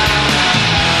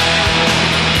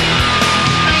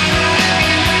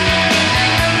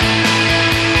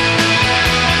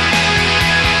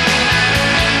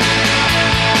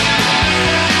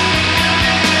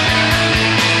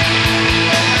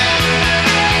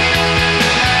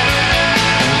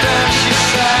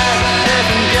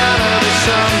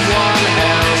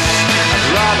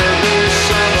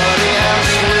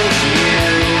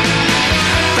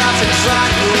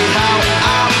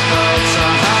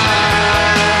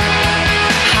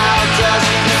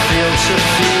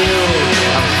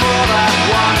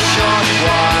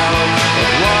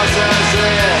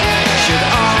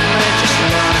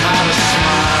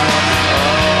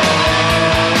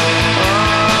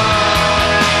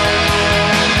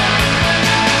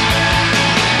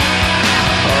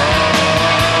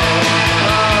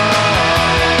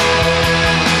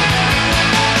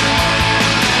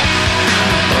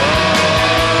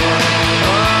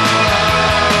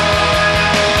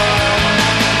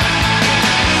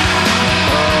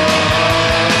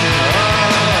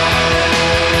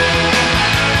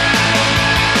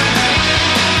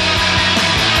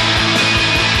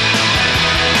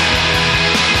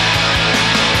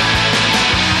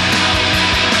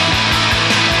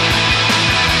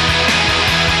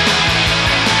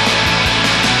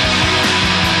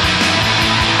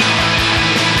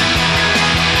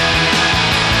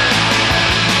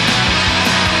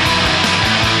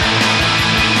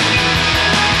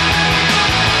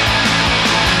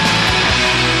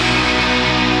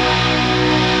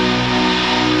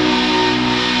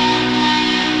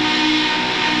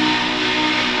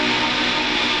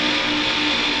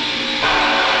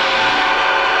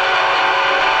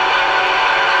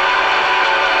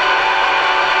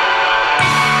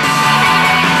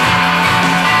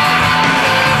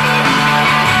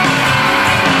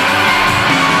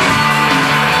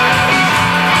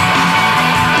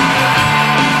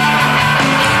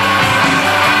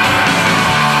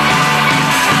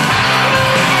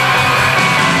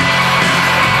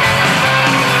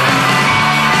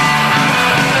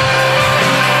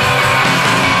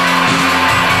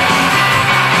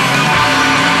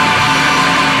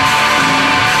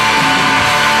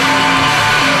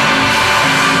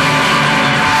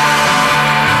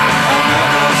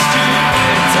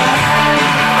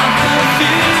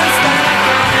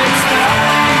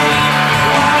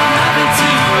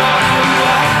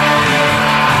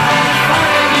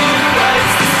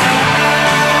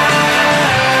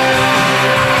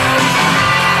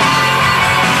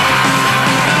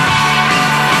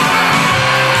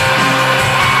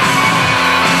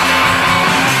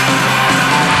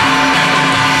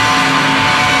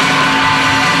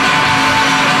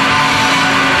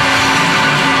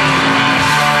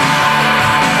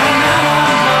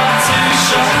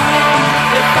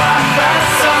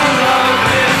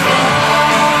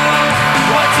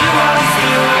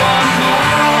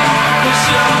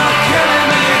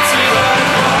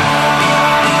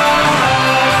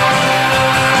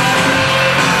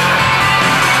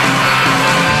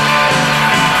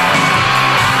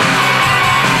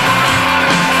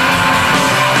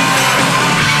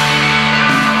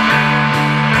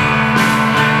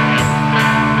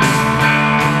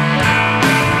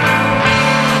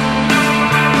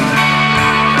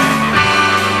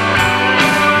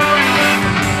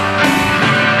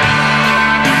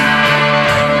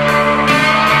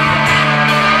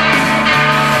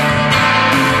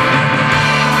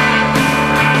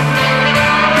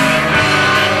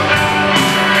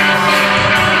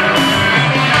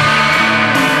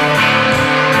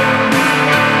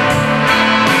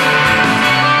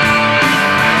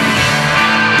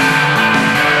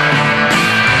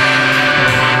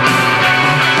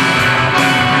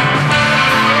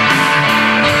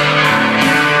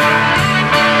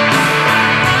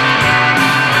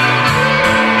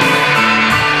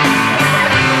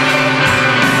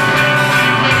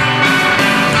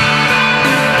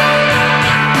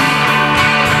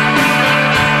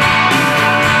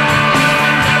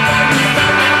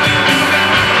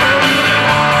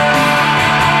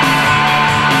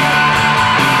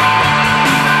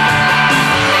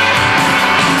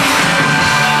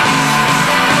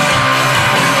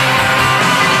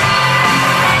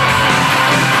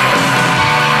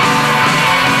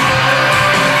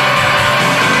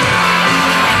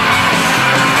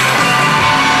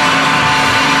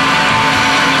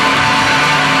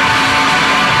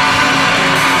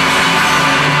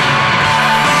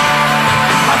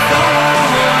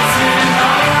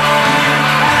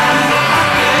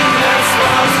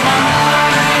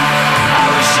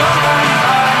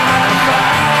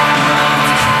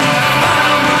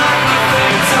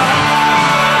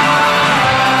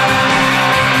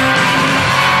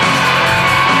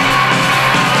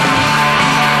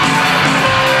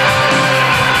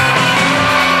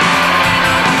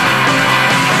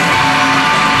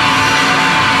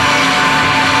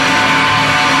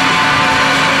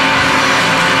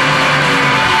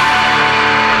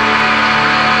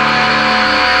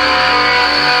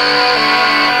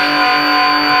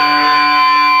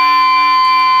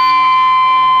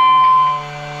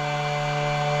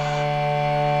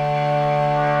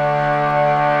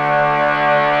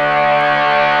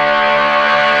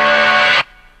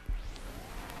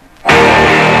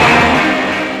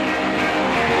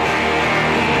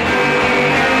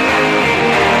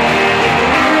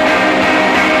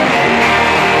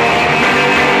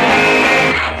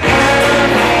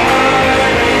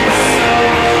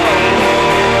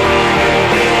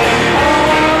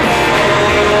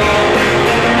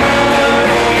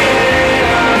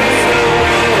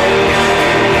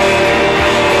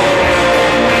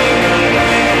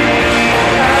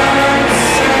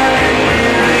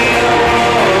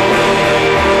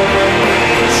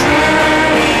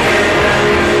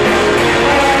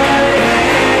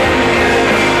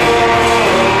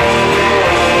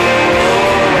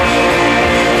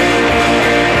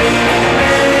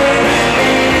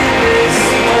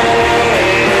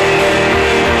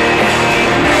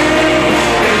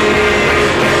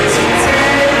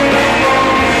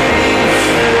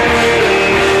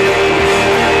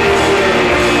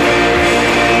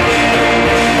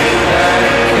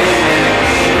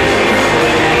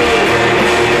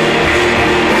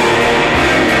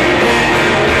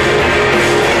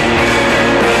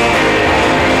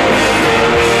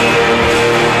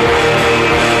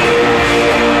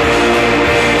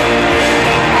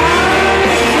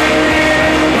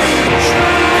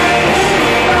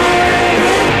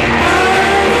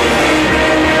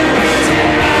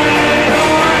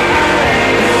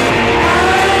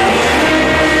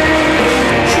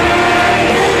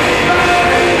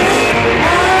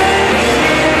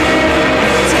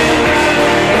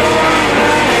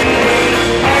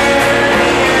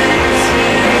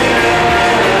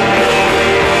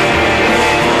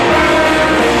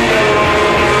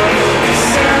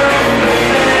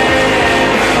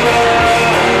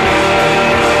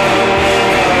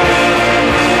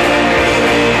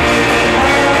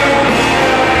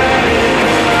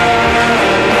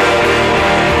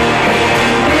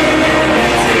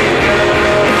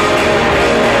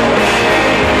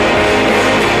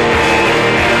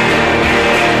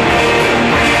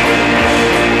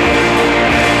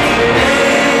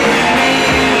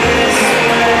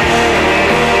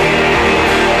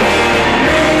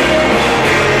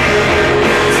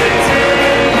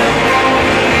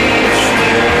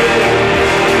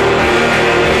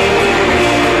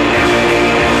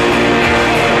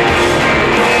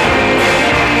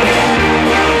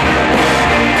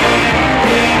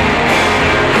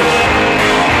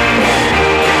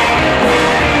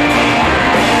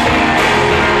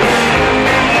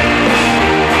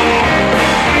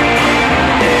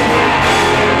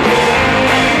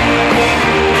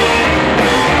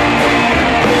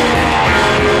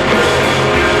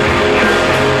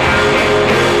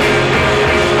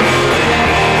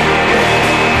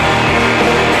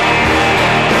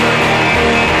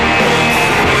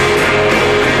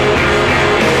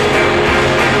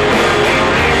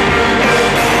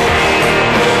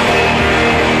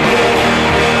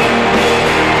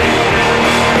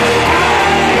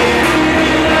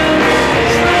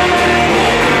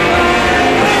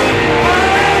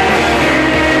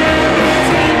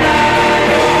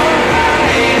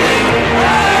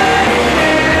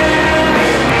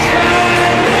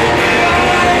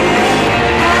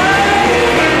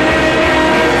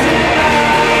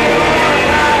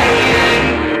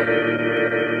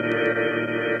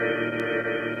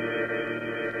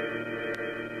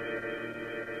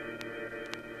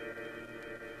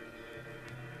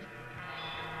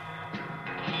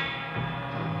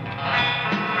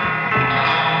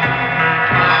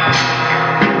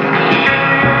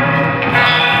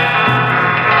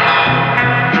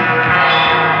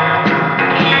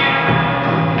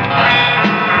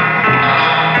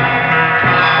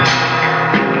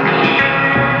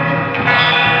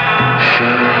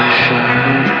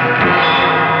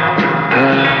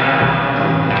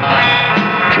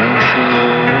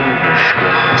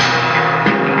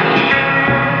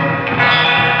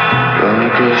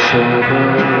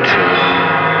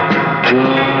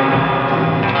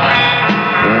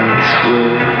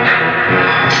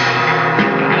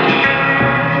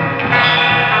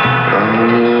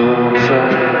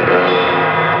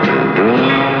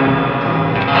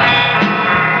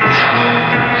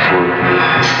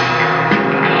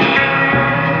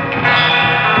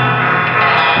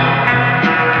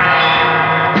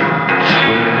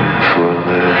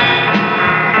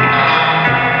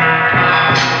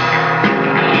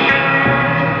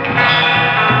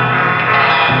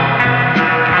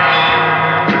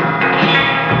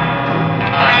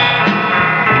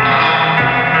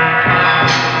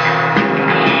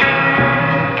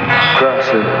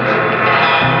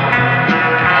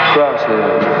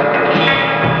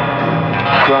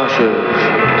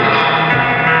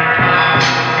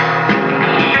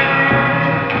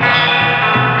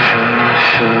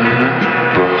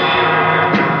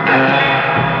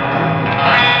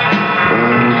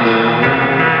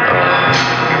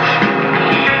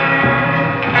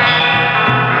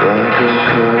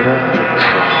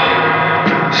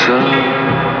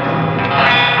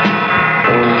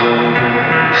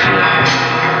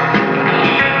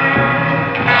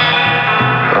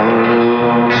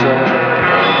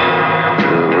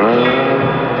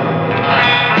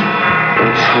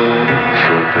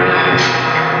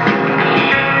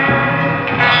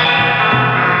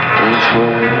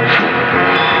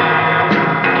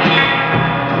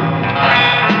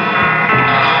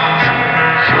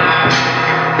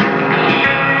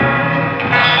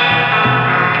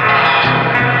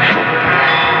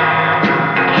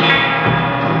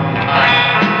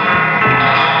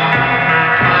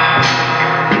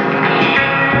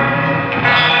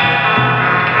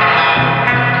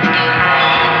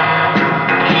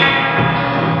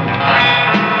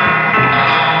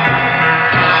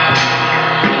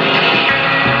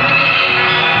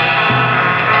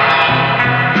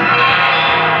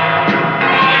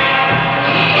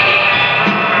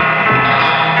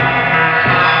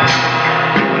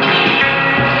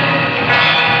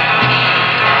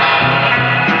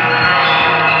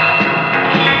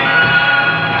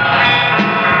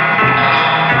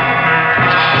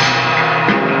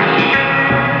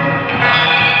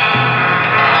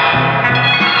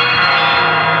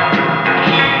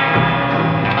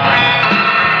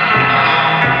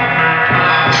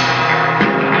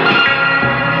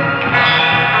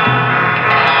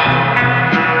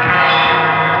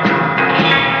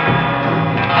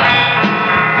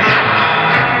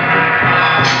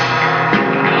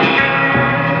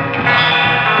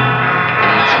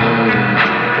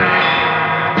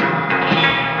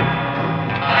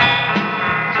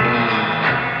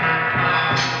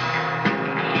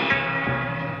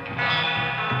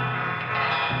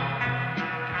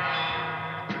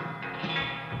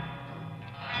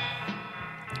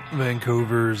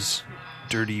 Vancouver's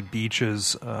Dirty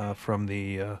Beaches from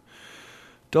the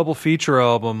double feature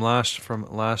album from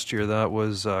last year. That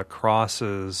was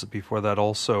Crosses. Before that,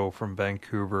 also from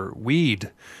Vancouver, Weed. I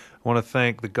want to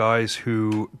thank the guys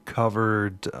who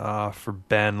covered for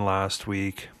Ben last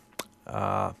week.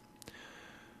 John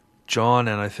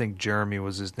and I think Jeremy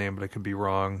was his name, but I could be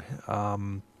wrong.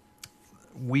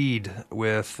 Weed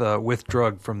with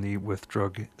Drug from the With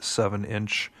Drug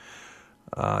 7-inch.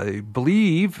 I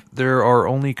believe there are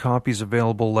only copies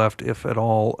available left, if at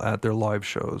all, at their live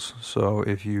shows. So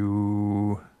if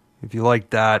you like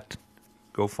that,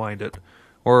 go find it,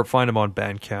 or find them on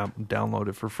Bandcamp and download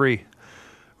it for free,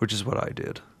 which is what I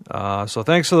did. So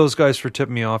thanks to those guys for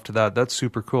tipping me off to that. That's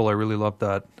super cool. I really love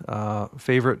that.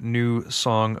 Favorite new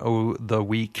song of the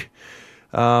week.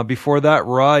 Before that,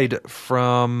 Ride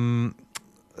from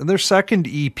their second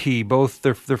EP. Both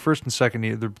their first and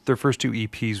second, their first two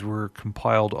EPs were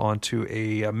compiled onto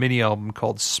a mini album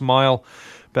called Smile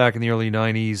back in the early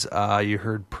 90s. You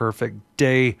heard Perfect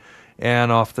Day,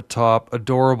 and off the top,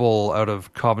 Adorable out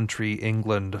of Coventry,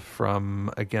 England, from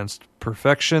Against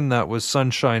Perfection. That was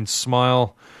Sunshine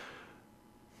Smile.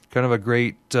 Kind of a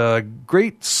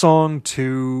great song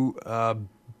to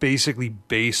basically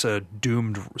base a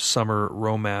doomed summer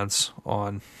romance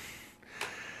on.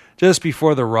 Just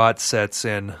before the rot sets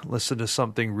in, listen to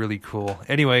something really cool.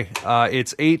 Anyway,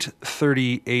 it's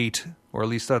 8:38, or at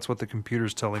least that's what the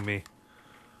computer's telling me.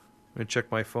 Let me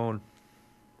check my phone.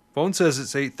 Phone says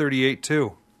it's 8:38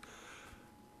 too.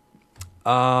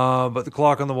 But the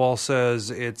clock on the wall says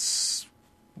it's,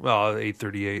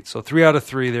 8:38. So 3 out of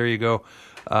 3, there you go.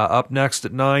 Up next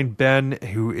at 9, Ben,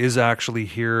 who is actually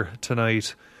here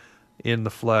tonight in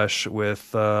the flesh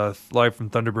with live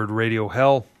from Thunderbird Radio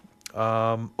Hell.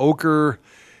 Ochre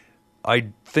I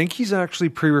think he's actually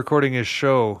pre-recording his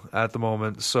show at the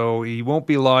moment, so he won't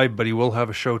be live, but he will have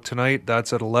a show tonight.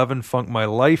 That's at 11, Funk My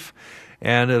Life.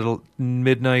 And at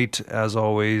midnight, as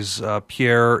always,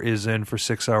 Pierre is in for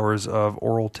 6 hours of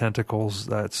Oral Tentacles.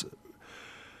 That's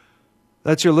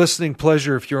your listening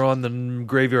pleasure if you're on the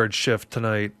graveyard shift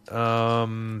tonight.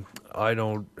 I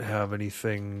don't have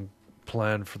anything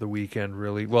planned for the weekend,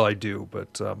 really. Well, I do,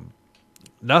 but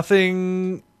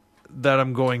nothing that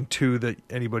I'm going to that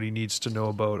anybody needs to know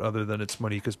about other than it's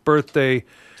Monica's birthday,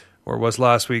 or it was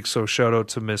last week, so shout out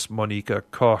to Miss Monica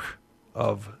Koch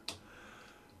of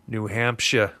New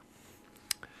Hampshire.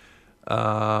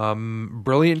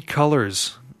 Brilliant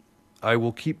Colors. I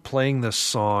will keep playing this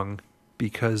song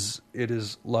because it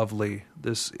is lovely.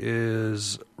 This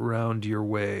is Round Your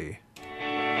Way.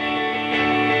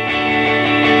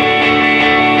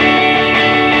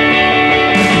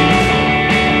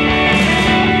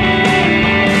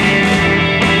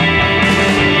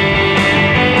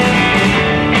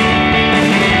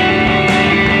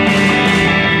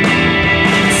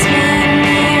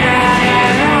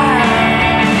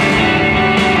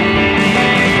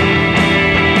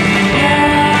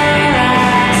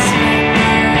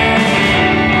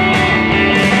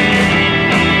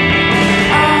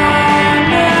 Oh,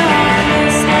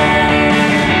 no.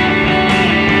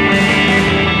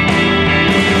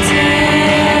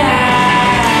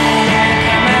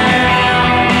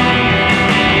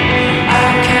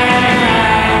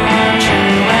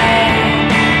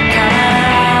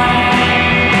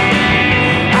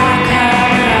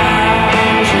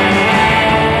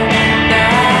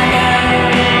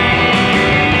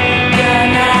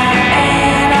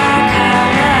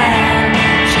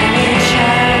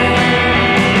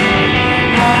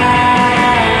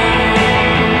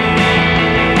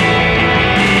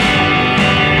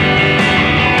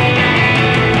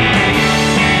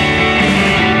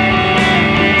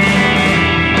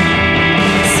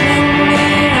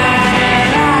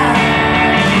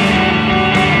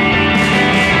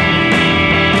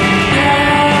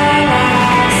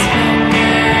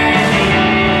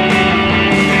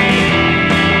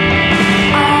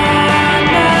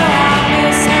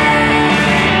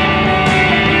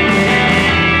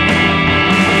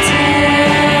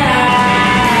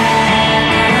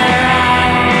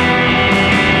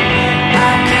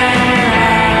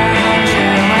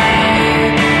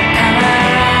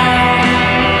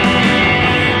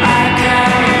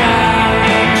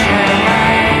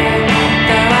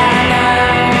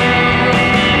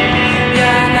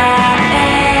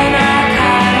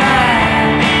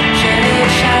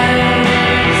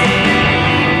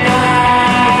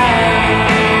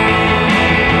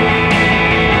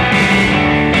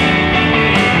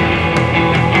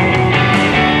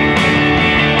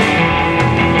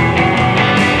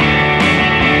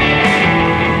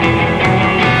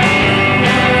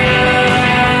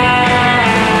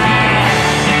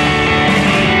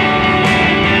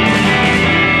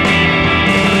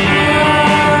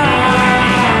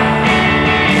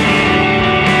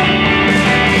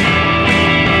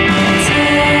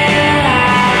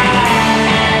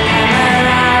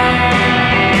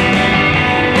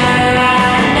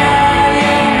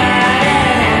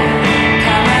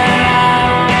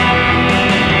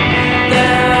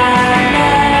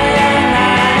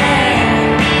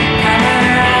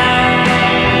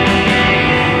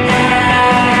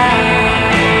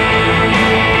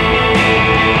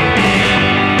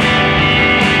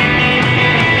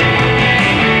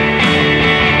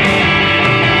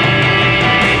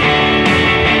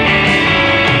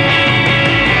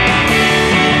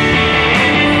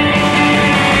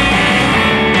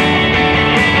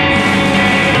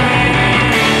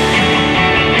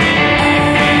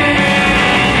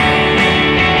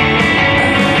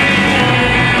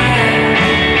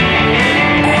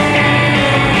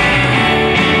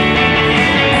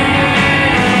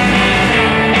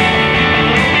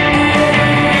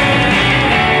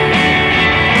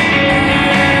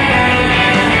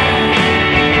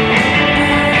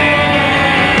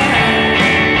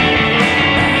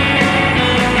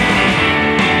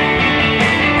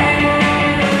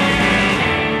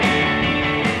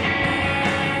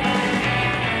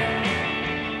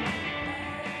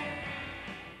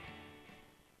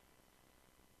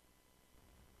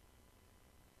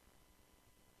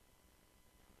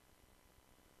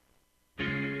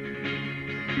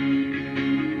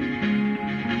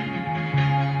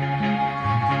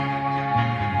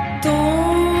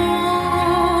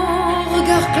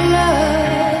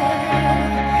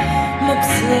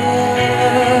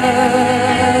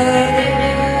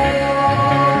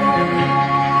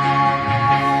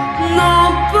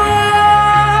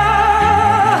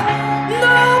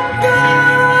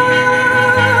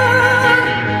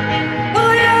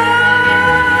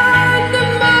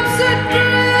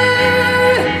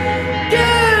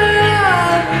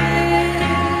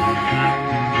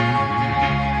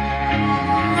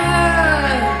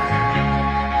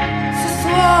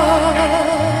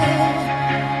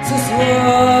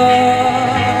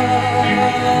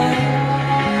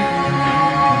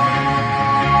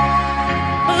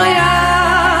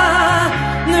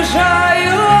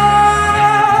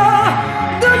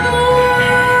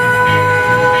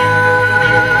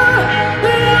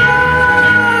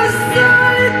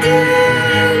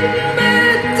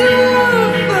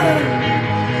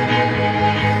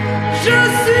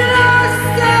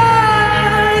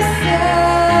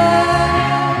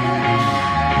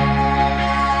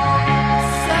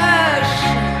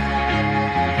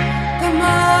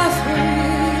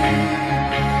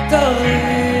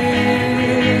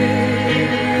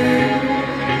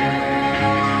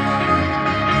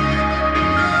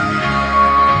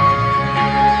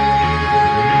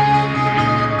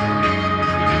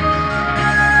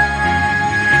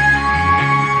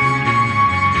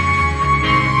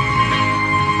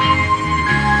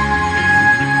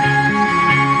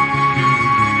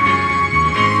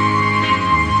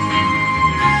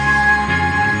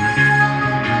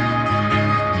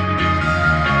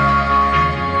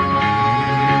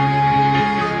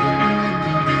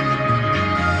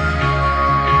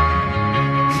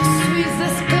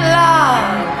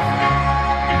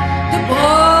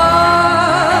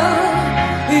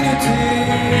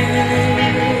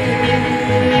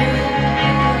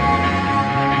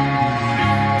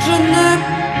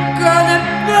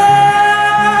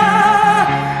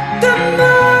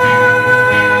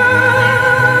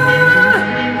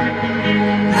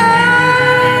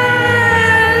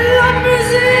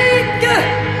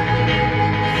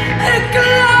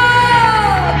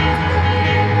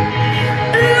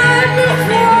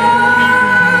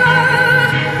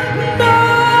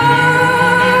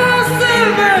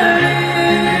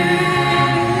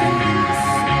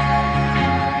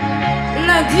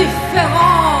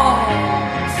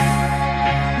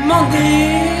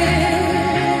 grandir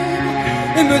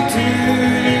et me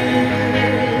tuer.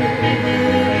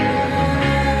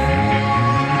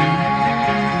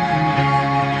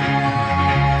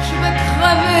 Je vais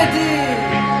crever d'ire,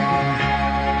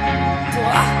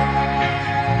 toi,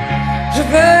 je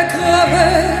vais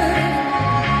crever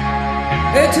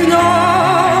et tu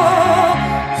n'en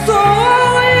sauras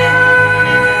rien.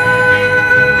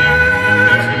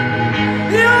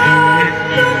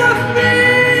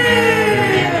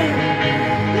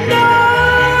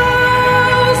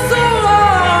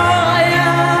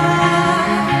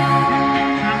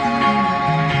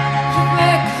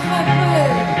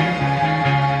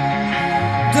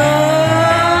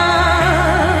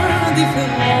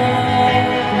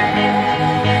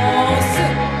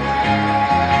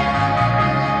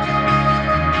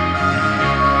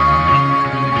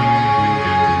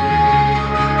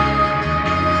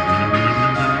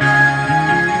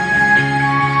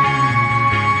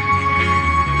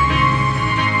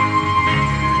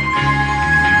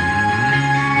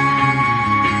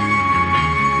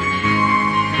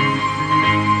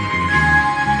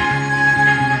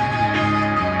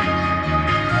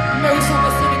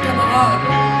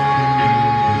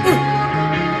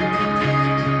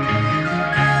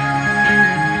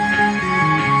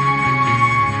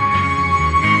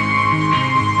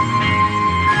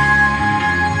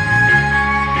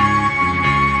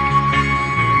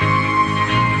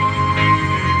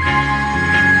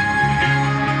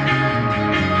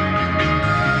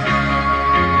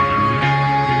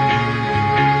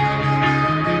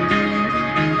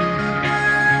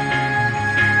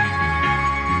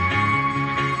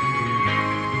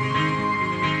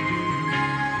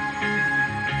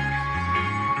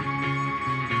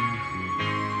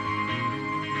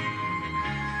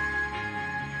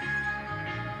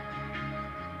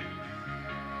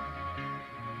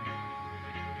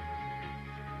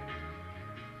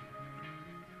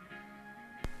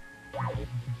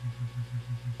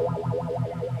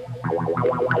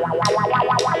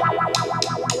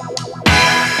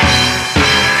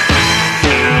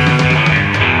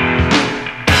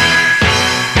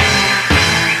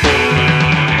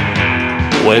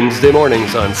 Wednesday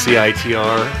mornings on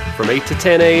CITR from 8 to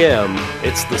 10 a.m.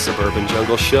 It's the Suburban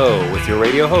Jungle Show with your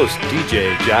radio host,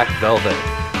 DJ Jack Velvet.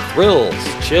 Thrills,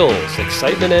 chills,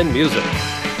 excitement, and music.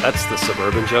 That's the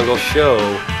Suburban Jungle Show,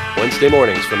 Wednesday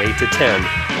mornings from 8 to 10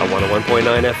 at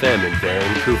 101.9 FM in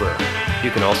Vancouver.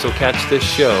 You can also catch this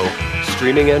show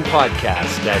streaming and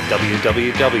podcast at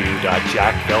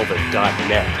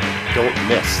www.jackvelvet.net. Don't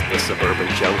miss the Suburban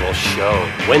Jungle Show.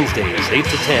 Wednesdays, 8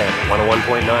 to 10,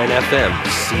 101.9 FM,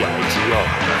 CITR.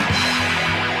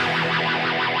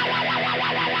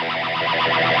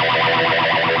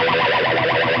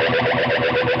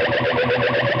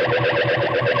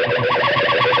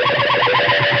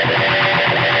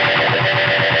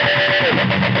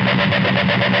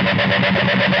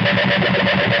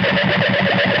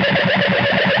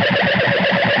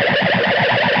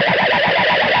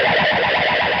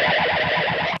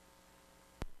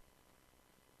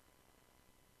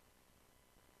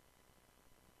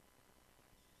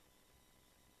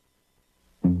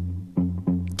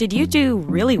 Did you do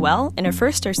really well in a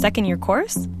first or second year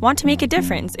course? Want to make a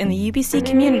difference in the UBC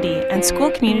community and school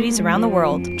communities around the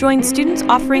world? Join Students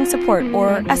Offering Support,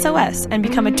 or SOS, and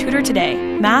become a tutor today.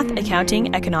 Math,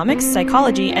 accounting, economics,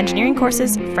 psychology, engineering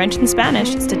courses, French and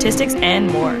Spanish, statistics,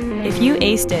 and more. If you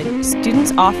aced it,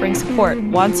 Students Offering Support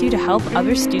wants you to help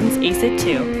other students ace it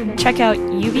too. Check out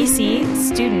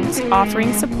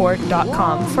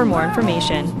ubcstudentsofferingssupport.com for more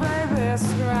information.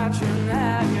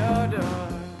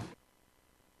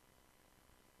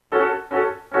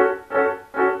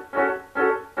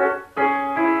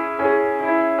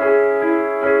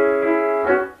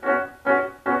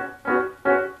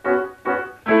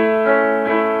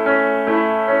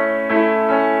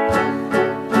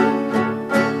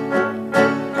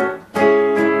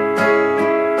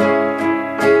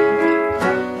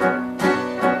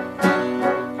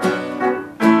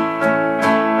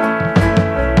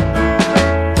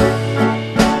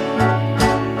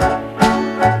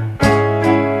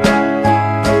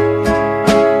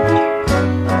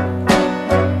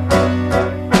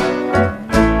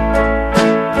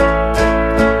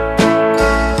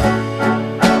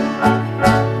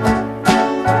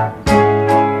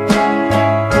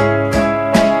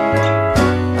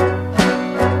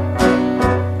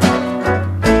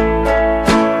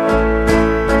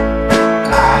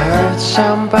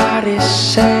 Somebody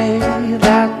say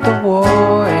that the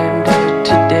war ended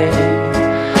today,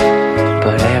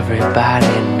 but everybody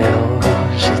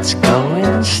knows it's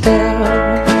going still.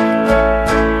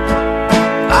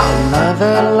 Our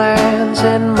motherlands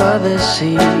and mother mother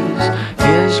sees.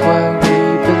 Here's what we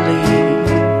believe.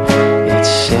 It's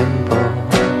simple.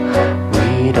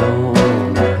 We don't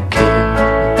wanna kill.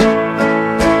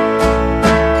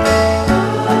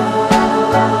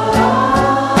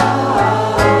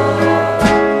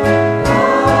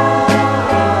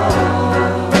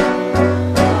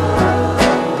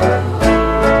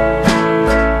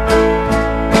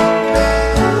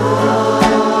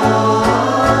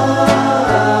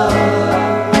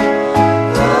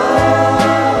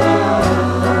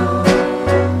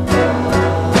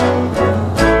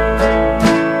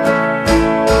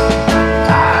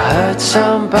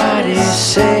 Somebody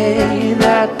say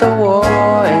that the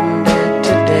war ended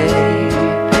today,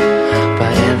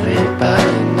 but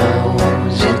everybody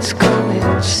knows it's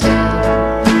going still.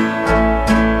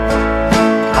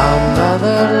 Our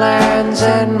motherlands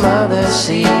and mother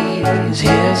seas,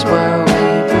 here's where we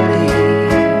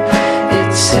believe.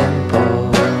 It's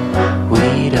simple,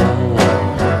 we don't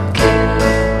wanna kill.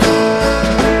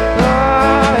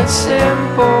 Oh, it's simple.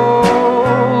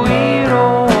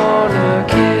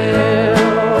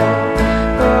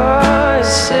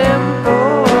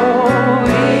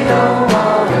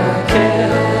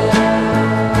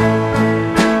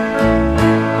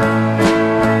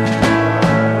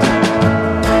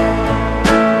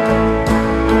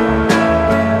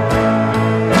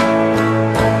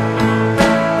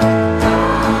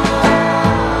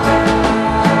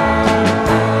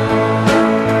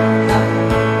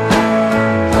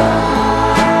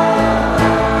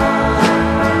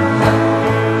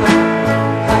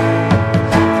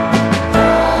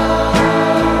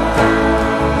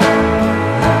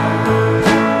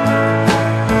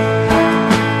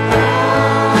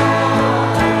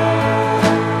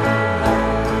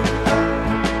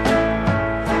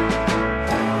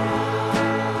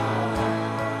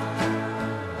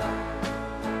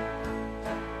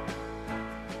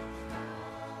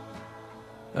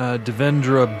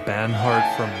 Devendra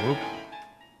Banhart from... Whoop,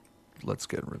 let's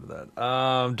get rid of that.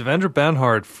 Devendra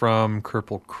Banhart from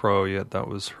Purple Crow. Yeah, that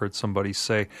was Heard Somebody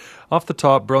Say. Off the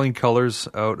top, Brilliant Colors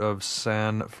out of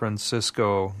San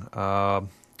Francisco.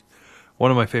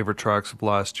 One of my favorite tracks of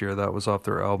last year. That was off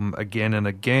their album Again and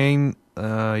Again.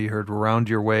 You heard Around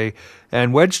Your Way.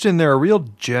 And wedged in there, a real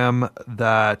gem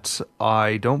that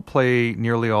I don't play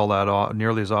nearly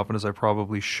as often as I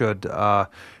probably should.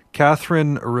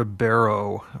 Catherine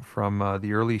Ribeiro from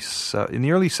the early...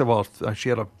 well, she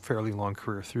had a fairly long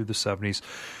career through the 70s.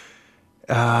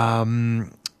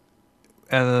 And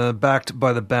backed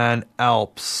by the band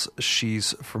Alps.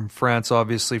 She's from France,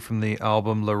 obviously, from the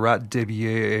album Le Rat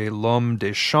Débier et L'Homme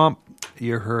des Champs.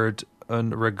 You heard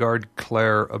Un Regard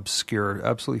Clair Obscure.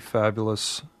 Absolutely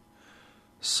fabulous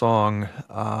song.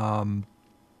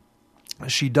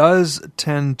 She does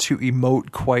tend to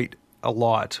emote quite a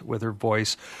lot with her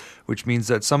voice, which means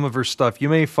that some of her stuff you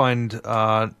may find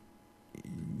I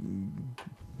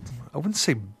wouldn't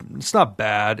say it's not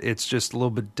bad, it's just a little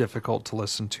bit difficult to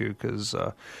listen to because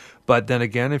but then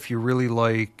again, if you really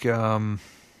like that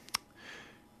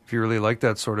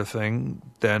sort of thing,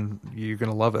 then you're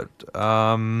gonna love it.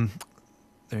 There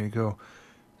you go.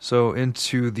 So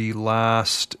into the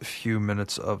last few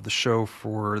minutes of the show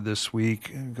for this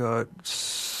week. Got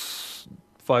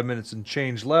 5 minutes and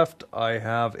change left. I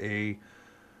have a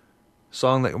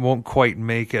song that won't quite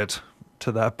make it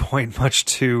to that point, much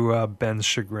to Ben's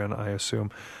chagrin, I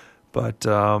assume. But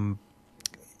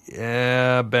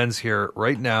yeah, Ben's here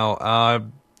right now.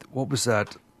 What was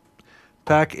that?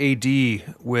 Pack AD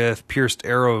with Pierced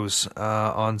Arrows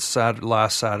on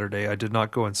last Saturday. I did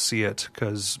not go and see it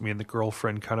because me and the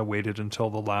girlfriend kind of waited until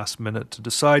the last minute to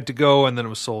decide to go, and then it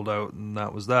was sold out, and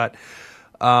that was that.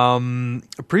 A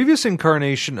previous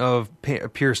incarnation of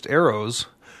Pierced Arrows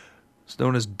is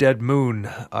known as Dead Moon.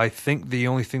 I think the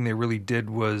only thing they really did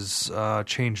was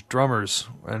change drummers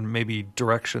and maybe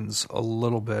directions a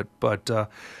little bit. But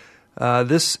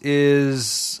this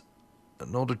is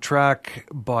an older track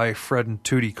by Fred and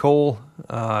Tootie Cole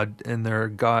in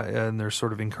their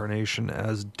sort of incarnation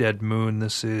as Dead Moon.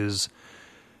 This is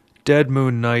Dead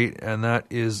Moon Night, and that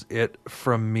is it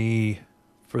from me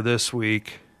for this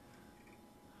week.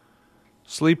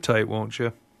 Sleep tight, won't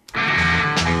you?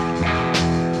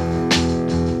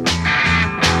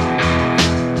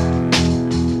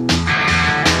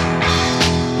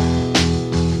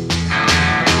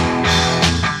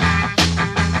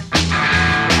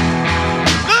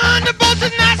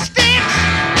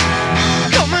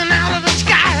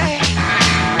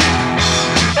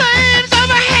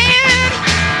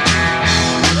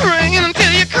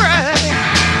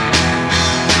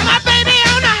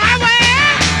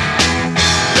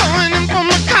 From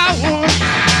the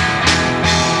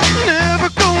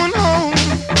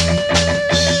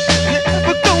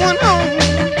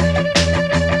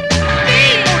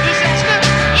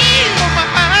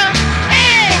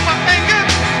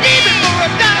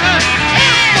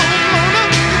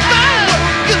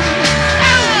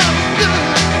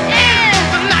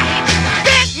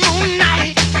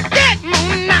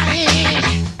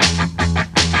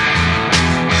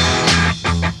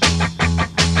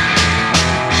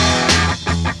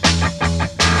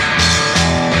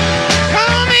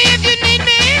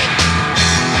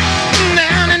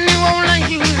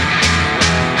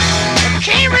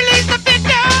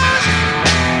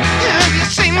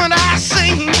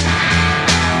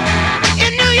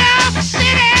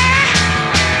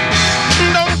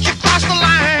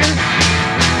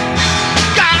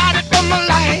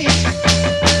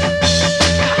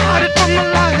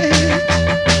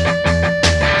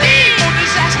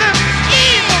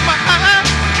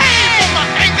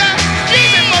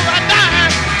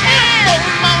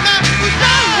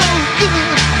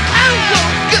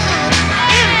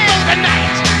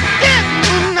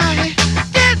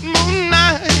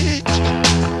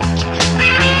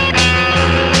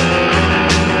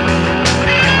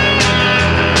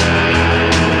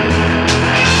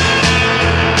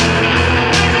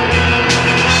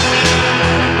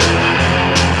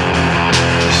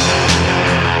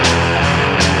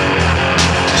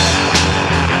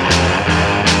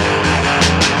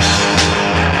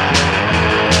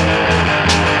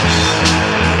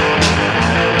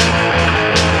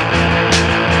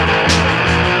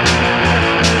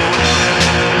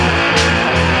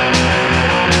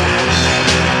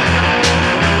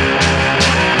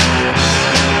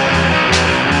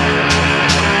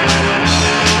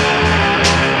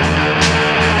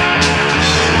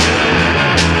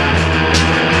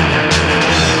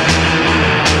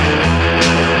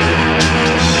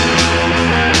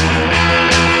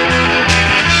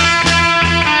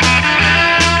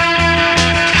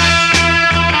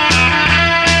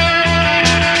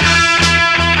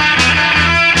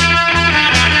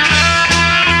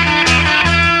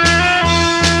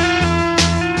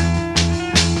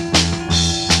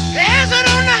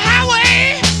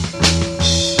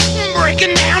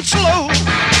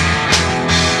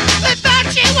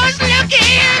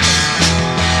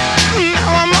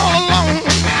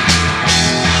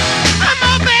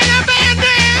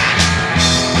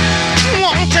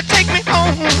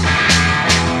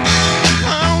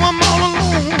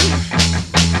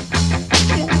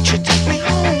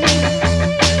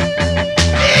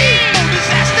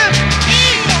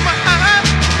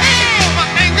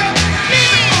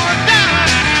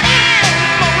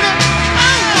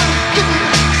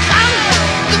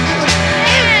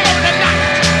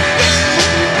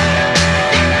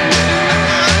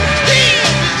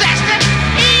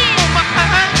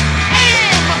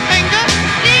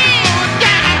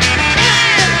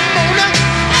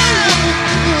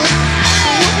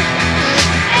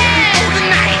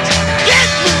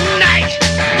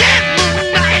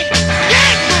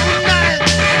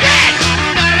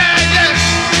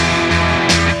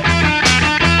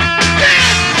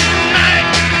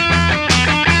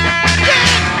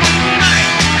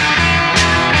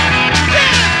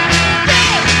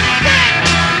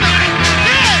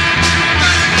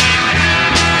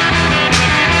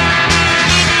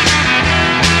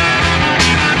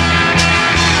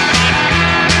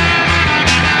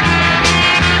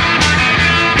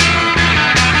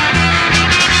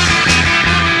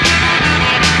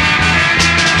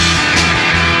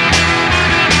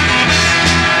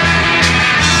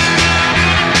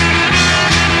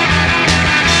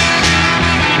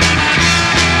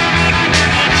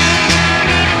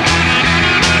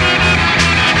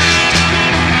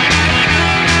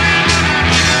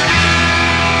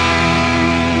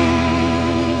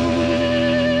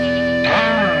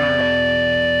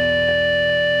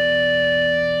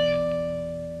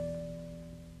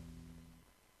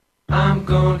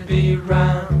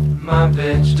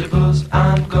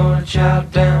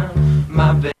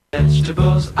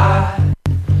vegetables. I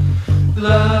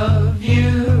love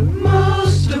you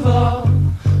most of all.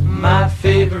 My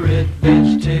favorite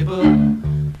vegetable.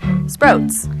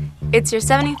 Sprouts. It's your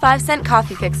 75-cent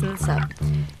coffee fix in the sub.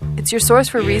 It's your source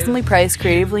for reasonably priced,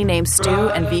 creatively named stew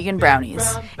and vegan brownies.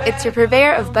 It's your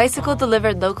purveyor of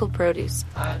bicycle-delivered local produce.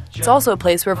 It's also a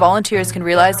place where volunteers can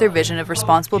realize their vision of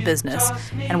responsible business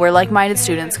and where like-minded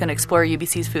students can explore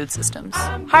UBC's food systems.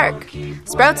 Hark!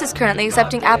 Sprouts is currently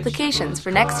accepting applications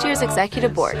for next year's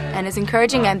executive board and is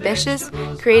encouraging ambitious,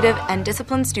 creative, and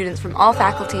disciplined students from all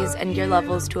faculties and year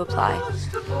levels to apply.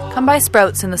 Come by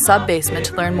Sprouts in the sub-basement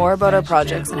to learn more about our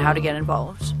projects and how to get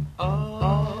involved.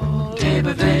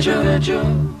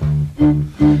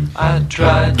 I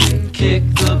tried to kick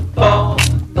the ball,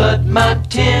 but my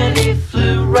 10